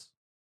happens.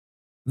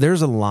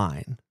 There's a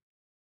line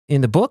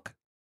in the book,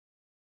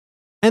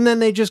 and then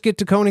they just get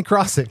to Coney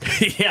Crossing.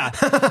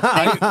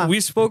 Yeah. We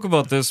spoke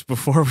about this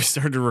before we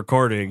started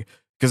recording,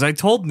 because I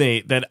told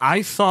Nate that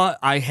I thought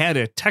I had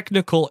a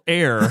technical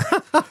error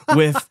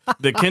with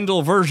the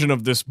Kindle version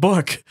of this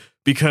book,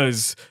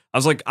 because I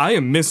was like, I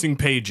am missing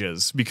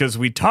pages because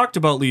we talked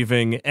about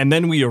leaving and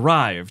then we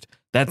arrived.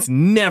 That's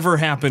never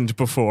happened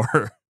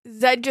before.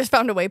 Zedd just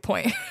found a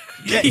waypoint.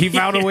 Yeah, he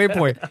found a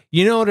waypoint.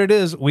 You know what it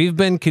is? We've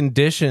been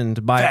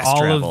conditioned by Fast all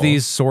travel. of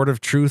these sort of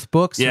truth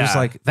books. Yeah. It's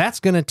like, that's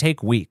going to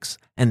take weeks.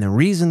 And the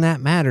reason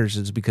that matters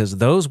is because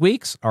those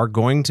weeks are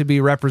going to be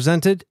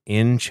represented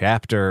in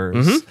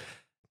chapters.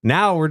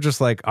 Now we're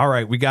just like, all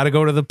right, we got to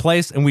go to the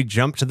place, and we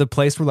jump to the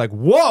place. We're like,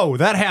 whoa,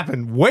 that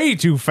happened way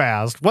too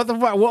fast. What the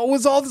fuck? What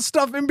was all the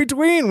stuff in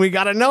between? We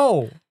got to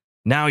know.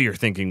 Now you're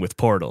thinking with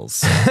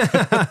portals.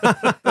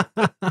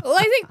 Well,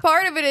 I think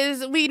part of it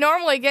is we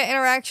normally get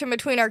interaction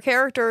between our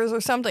characters or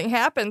something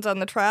happens on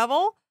the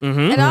travel.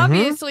 And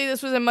obviously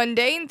this was a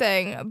mundane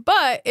thing,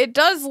 but it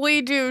does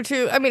lead you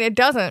to, I mean, it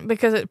doesn't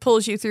because it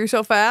pulls you through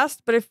so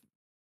fast. But if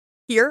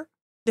here,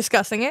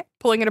 discussing it,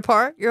 pulling it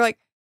apart, you're like,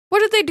 what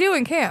did they do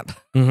in camp?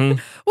 What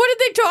did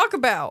they talk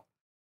about?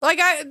 Like,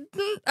 I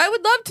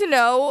would love to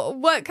know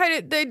what kind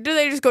of, do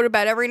they just go to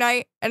bed every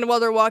night and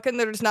while they're walking,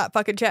 they're just not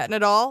fucking chatting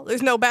at all?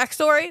 There's no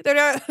backstory? They're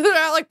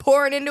not like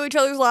pouring into each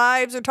other's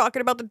lives or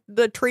talking about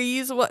the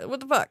trees? What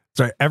the fuck?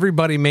 Sorry,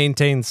 everybody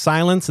maintains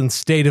silence and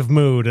state of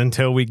mood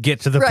until we get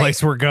to the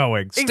place we're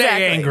going.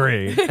 Stay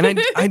angry. And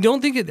I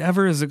don't think it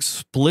ever is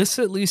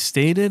explicitly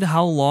stated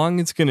how long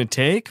it's going to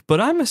take,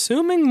 but I'm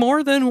assuming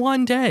more than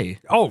one day.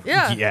 Oh,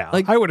 yeah.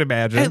 Like, I would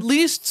imagine. At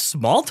least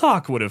small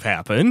talk would have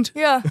happened.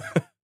 Yeah.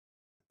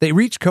 They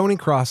reached Coney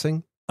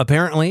Crossing.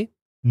 Apparently,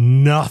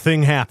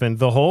 nothing happened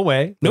the whole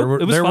way.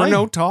 Nope, there were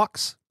no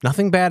talks.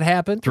 Nothing bad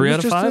happened. 3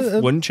 out of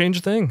 5 wouldn't change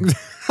a thing.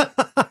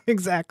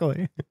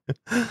 Exactly.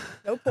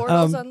 No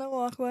portals on the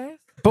walkway.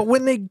 But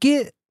when they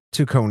get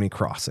to Coney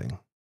Crossing,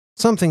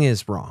 something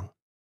is wrong.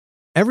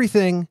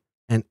 Everything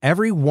and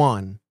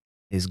everyone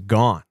is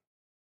gone.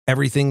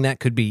 Everything that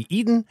could be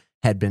eaten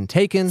had been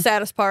taken.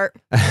 Saddest part.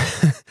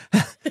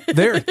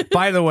 There,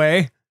 by the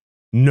way,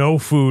 no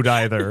food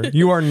either.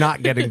 You are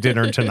not getting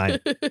dinner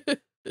tonight.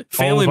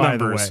 Family by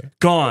the members way.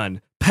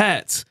 gone,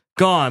 pets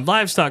gone,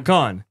 livestock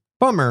gone.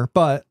 Bummer,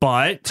 but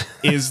But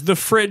is the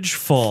fridge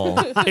full?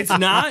 It's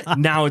not.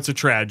 Now it's a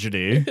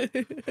tragedy.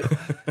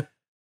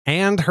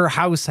 and her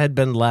house had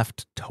been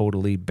left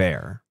totally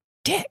bare.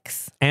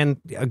 Dicks. And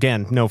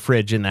again, no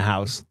fridge in the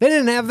house. They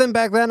didn't have them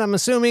back then, I'm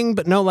assuming,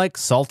 but no like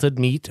salted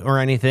meat or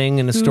anything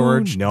in a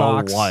storage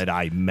box. what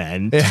I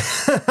meant.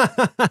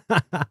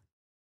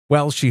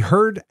 Well, she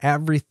heard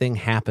everything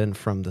happen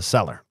from the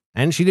cellar,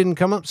 and she didn't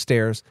come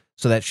upstairs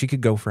so that she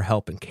could go for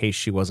help in case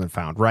she wasn't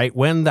found, right?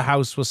 When the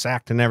house was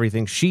sacked and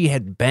everything, she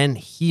had been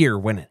here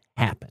when it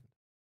happened.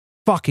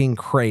 Fucking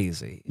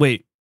crazy.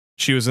 Wait,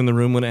 she was in the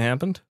room when it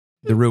happened?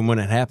 The room when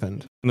it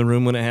happened. In the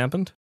room when it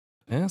happened?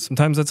 Yeah,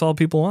 sometimes that's all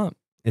people want.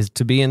 Is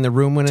to be in the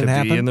room when it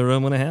happened? To be in the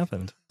room when it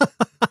happened.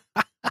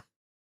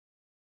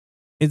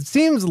 It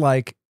seems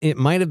like it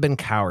might have been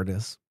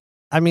cowardice.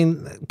 I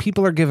mean,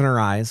 people are giving her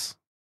eyes.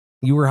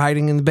 You were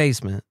hiding in the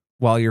basement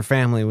while your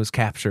family was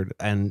captured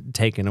and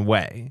taken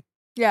away.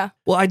 Yeah.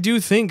 Well, I do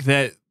think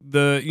that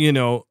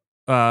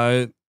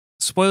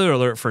spoiler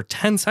alert for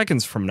 10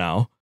 seconds from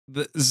now,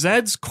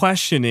 Zedd's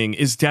questioning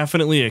is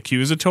definitely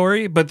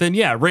accusatory, but then,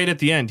 yeah, right at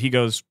the end, he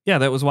goes, yeah,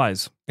 that was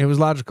wise. It was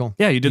logical.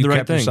 Yeah, you did the right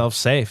kept thing. yourself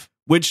safe.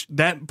 Which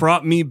that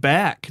brought me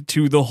back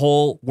to the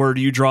whole where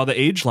do you draw the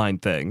age line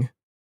thing.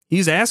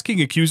 He's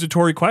asking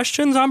accusatory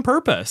questions on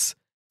purpose.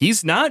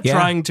 He's not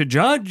trying to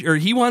judge, or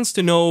he wants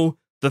to know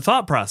the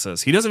thought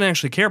process. He doesn't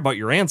actually care about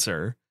your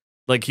answer.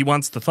 Like, he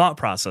wants the thought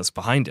process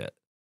behind it.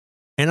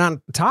 And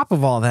on top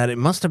of all that, it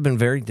must have been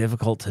very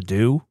difficult to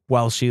do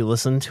while she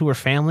listened to her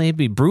family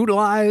be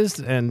brutalized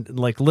and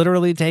like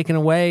literally taken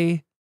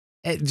away.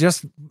 It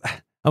just,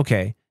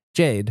 okay,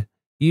 Jade,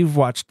 you've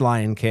watched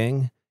Lion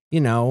King, you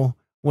know,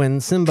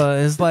 when Simba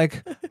is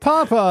like,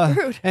 Papa,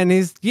 Rude. and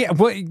he's,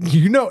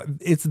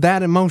 it's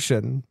that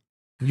emotion.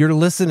 You're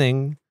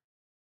listening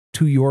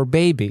to your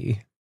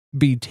baby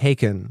be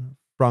taken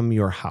from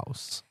your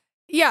house.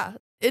 Yeah.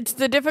 It's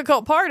the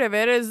difficult part of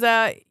it is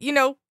that, in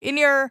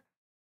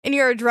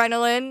your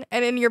adrenaline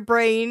and in your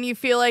brain, you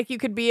feel like you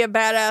could be a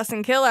badass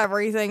and kill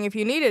everything if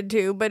you needed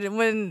to. But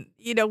when,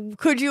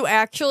 could you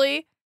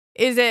actually,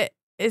 is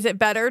it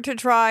better to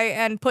try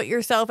and put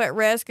yourself at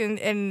risk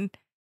and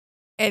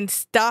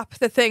stop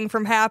the thing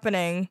from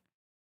happening?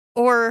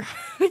 Or,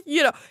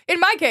 in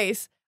my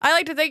case, I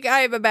like to think I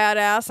have a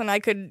badass and I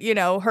could,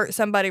 hurt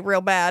somebody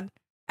real bad.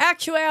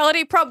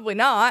 Actuality, probably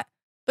not.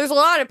 There's a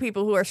lot of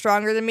people who are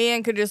stronger than me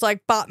and could just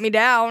like bop me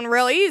down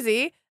real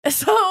easy.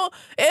 So,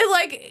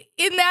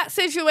 in that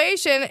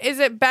situation, is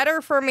it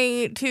better for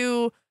me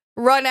to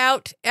run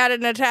out at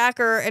an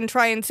attacker and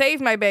try and save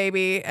my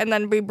baby and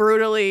then be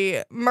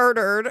brutally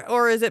murdered?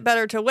 Or is it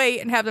better to wait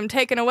and have them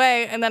taken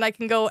away and then I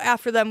can go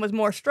after them with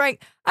more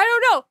strength? I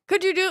don't know.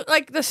 Could you do,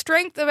 the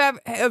strength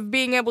of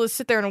being able to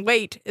sit there and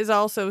wait is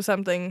also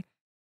something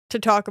to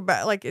talk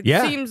about. It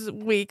seems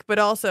weak, but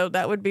also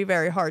that would be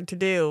very hard to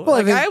do.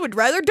 Well, I would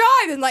rather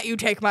die than let you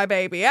take my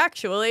baby,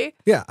 actually.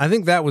 Yeah, I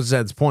think that was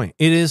Zedd's point.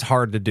 It is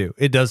hard to do.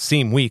 It does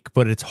seem weak,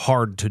 but it's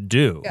hard to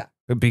do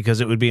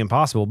because it would be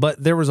impossible.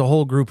 But there was a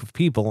whole group of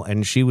people,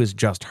 and she was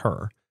just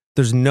her.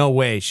 There's no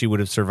way she would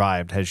have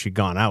survived had she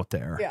gone out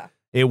there. Yeah.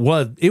 It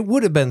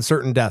would have been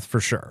certain death for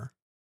sure.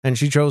 And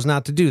she chose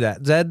not to do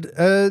that.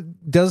 Zedd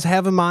does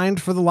have a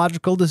mind for the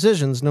logical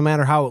decisions, no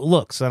matter how it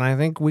looks. And I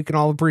think we can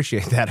all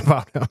appreciate that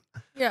about him.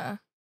 Yeah.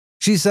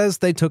 She says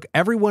they took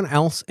everyone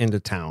else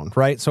into town,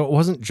 right? So it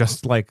wasn't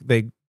just like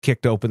they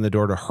kicked open the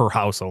door to her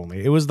house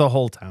only. It was the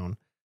whole town.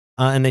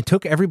 And they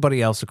took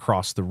everybody else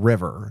across the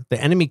river.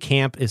 The enemy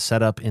camp is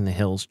set up in the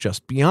hills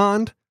just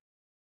beyond.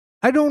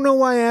 I don't know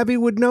why Abby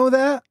would know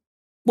that.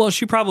 Well,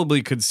 she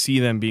probably could see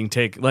them being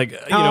taken.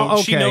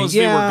 She knows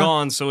they were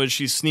gone. So as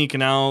she's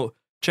sneaking out,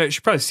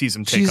 she probably sees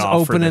them take She's off.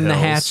 She's opening the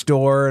hatch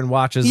door and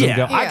watches them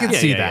go. I could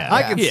see that.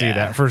 I could see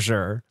that for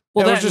sure.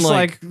 Well, it was just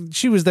like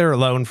she was there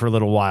alone for a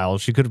little while.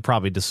 She could have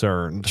probably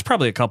discerned. There's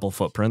probably a couple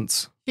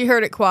footprints. She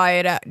heard it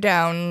quiet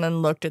down and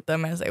then looked at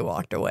them as they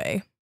walked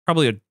away.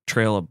 Probably a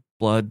trail of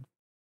blood.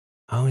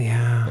 Oh,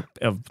 yeah.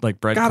 Of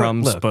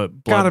breadcrumbs,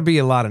 but blood. Gotta be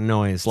a lot of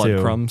noise, blood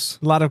too. Crumbs.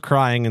 A lot of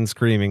crying and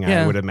screaming,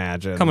 I would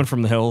imagine. Coming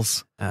from the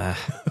hills.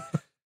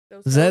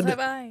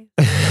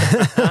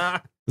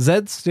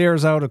 Zedd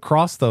stares out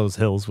across those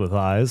hills with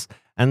eyes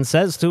and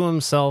says to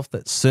himself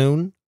that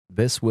soon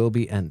this will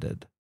be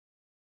ended.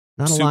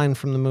 Not a line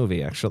from the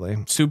movie, actually.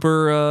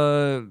 Super,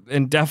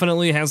 and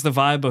definitely has the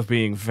vibe of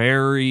being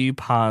very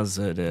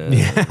positive.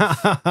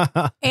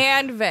 Yeah.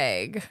 And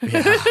vague.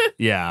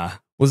 Yeah.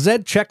 Well,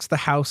 Zedd checks the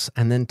house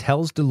and then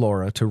tells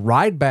Delora to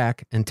ride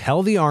back and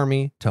tell the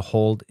army to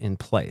hold in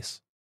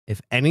place.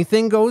 If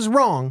anything goes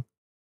wrong,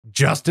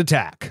 just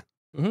attack.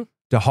 Mm-hmm.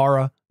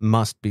 Dahara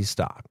must be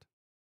stopped.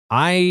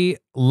 I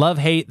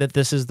hate that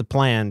this is the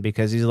plan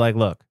because he's like,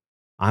 look,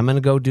 I'm going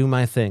to go do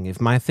my thing.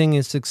 If my thing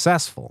is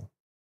successful,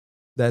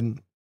 then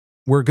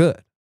we're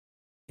good.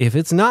 If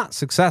it's not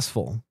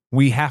successful,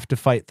 we have to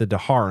fight the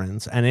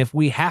Daharans. And if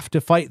we have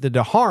to fight the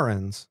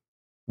Daharans,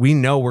 we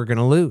know we're going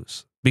to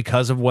lose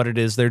because of what it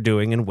is they're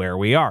doing and where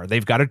we are.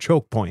 They've got a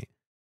choke point.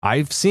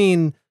 I've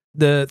seen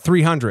the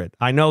 300.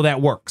 I know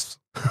that works.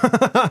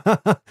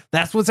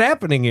 That's what's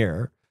happening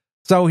here.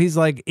 So he's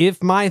like,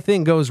 if my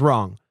thing goes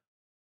wrong,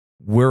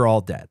 we're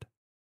all dead.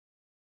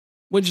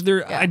 Which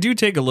I do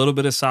take a little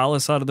bit of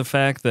solace out of the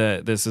fact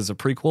that this is a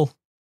prequel.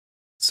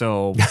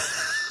 So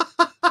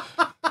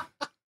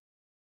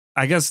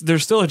I guess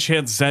there's still a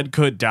chance Zedd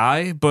could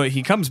die, but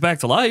he comes back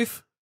to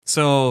life.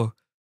 So,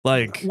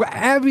 like, well,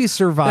 Abby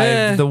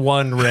survived the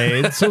one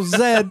raid, so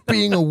Zedd,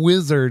 being a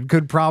wizard,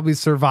 could probably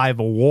survive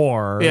a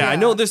war. Yeah, I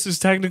know this is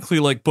technically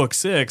like book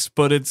 6,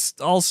 but it's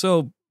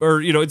also,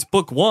 or, you know, it's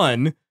book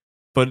 1,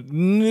 but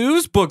it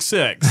was book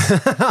 6.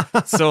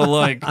 So,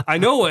 like, I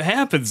know what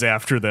happens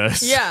after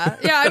this. Yeah.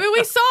 I mean,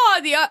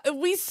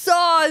 we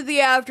saw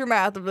the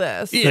aftermath of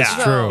this. Yeah,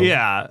 that's true.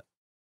 Yeah.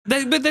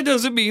 But that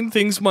doesn't mean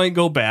things might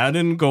go bad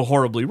and go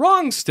horribly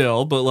wrong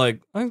still, but,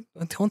 like, I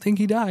don't think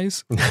he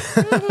dies.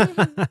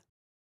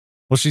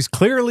 Well, she's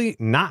clearly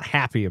not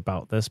happy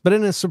about this, but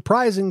in a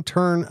surprising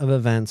turn of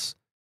events,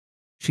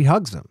 she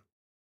hugs him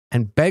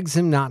and begs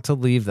him not to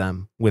leave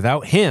them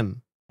without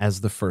him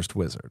as the first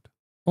wizard.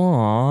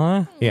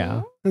 Aww.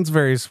 Yeah, it's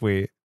very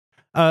sweet.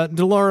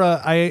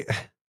 Delora,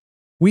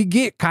 we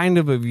get kind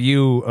of a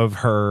view of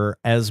her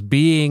as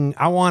being,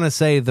 I want to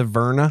say, the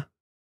Verna,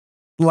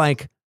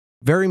 like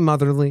very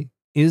motherly,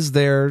 is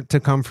there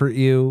to comfort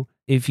you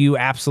if you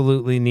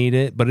absolutely need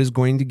it, but is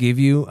going to give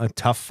you a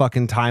tough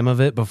fucking time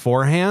of it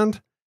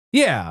beforehand.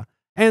 Yeah.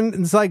 And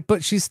it's like,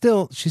 but she's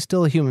still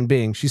a human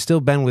being. She's still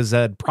been with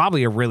Zedd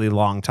probably a really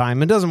long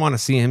time and doesn't want to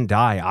see him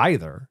die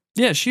either.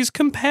 Yeah, she's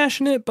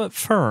compassionate but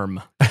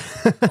firm.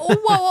 Well,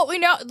 what we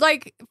know,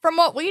 like from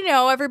what we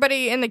know,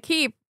 everybody in the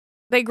keep,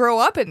 they grow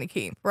up in the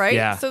keep, right?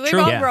 Yeah, so they've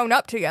true. all grown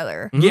up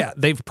together. Mhm. Yeah,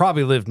 they've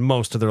probably lived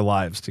most of their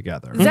lives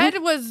together. Zedd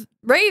was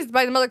raised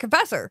by the Mother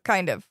Confessor,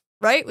 kind of,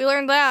 right? We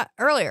learned that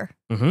earlier.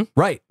 Mm-hmm.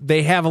 Right.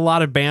 They have a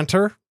lot of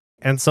banter.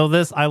 And so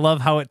this, I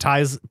love how it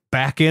ties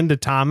back into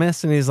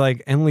Thomas. And he's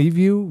like, and leave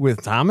you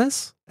with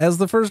Thomas as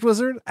the first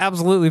wizard?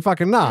 Absolutely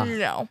fucking not.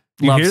 No.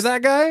 You hear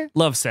that guy?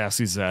 Love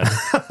sassy Zedd.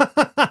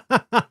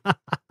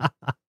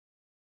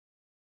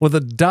 Well,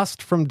 the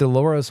dust from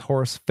Delora's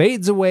horse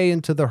fades away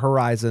into the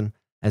horizon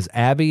as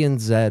Abby and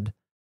Zedd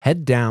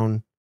head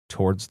down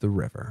towards the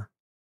river.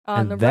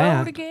 On And the that-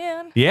 road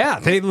again. Yeah,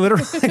 they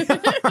literally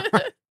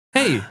are.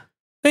 Hey,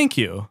 thank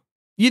you.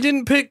 You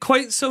didn't pick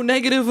quite so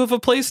negative of a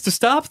place to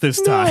stop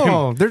this time.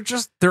 No,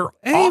 they're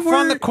off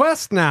on the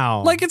quest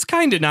now. Like, it's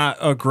kind of not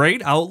a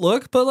great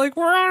outlook, but, like,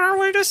 we're on our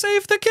way to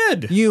save the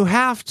kid. You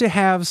have to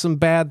have some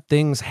bad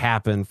things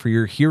happen for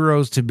your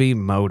heroes to be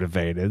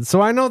motivated.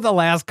 So I know the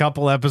last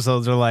couple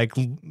episodes are like,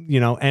 you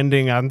know,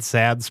 ending on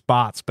sad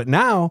spots, but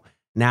now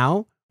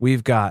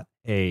we've got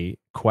a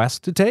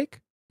quest to take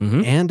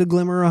and a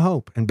glimmer of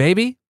hope. And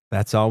baby,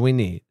 that's all we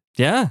need.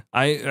 Yeah,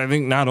 I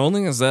think not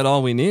only is that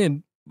all we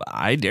need,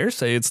 I dare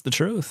say it's the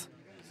truth.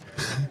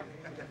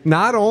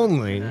 Not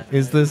only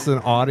is this an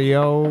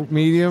audio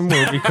medium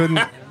where we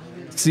couldn't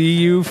see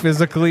you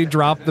physically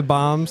drop the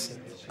bombs,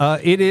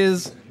 it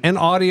is an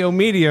audio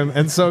medium.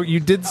 And so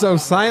you did so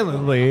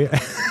silently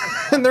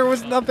and there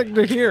was nothing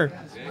to hear.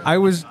 I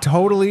was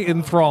totally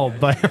enthralled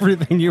by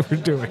everything you were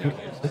doing.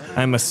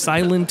 I'm a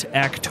silent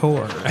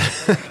actor.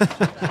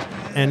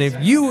 And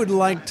if you would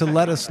like to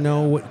let us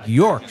know what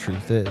your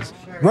truth is,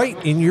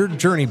 write in your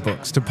journey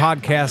books to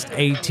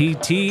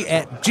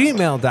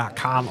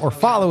podcastatt@gmail.com or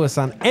follow us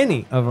on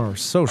any of our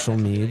social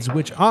medias,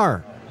 which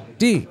are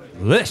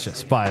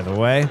delicious, by the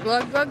way.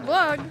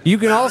 Glug. You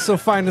can also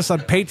find us on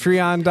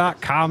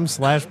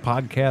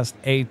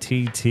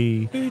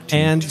patreon.com/podcastatt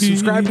and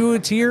subscribe to a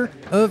tier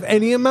of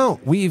any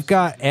amount. We've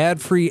got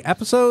ad-free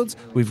episodes.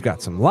 We've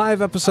got some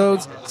live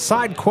episodes,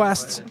 side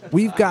quests.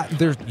 You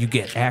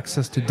get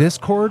access to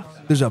Discord.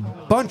 There's a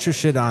bunch of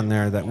shit on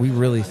there that we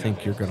really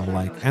think you're going to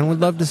like and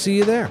would love to see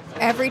you there.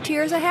 Every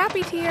tier is a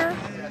happy tier.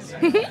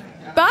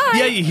 Bye.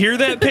 Yeah, you hear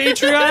that,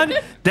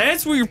 Patreon?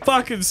 That's where your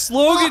fucking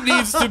slogan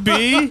needs to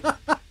be.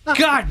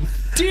 God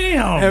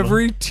damn.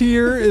 Every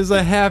tier is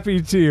a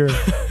happy tier.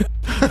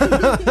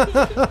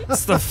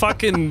 It's the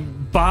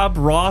fucking Bob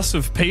Ross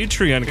of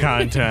Patreon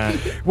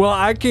content. Well,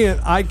 I can't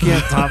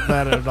top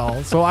that at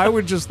all. So I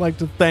would just like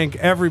to thank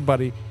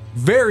everybody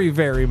very,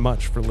 very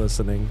much for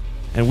listening,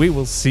 and we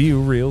will see you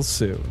real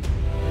soon.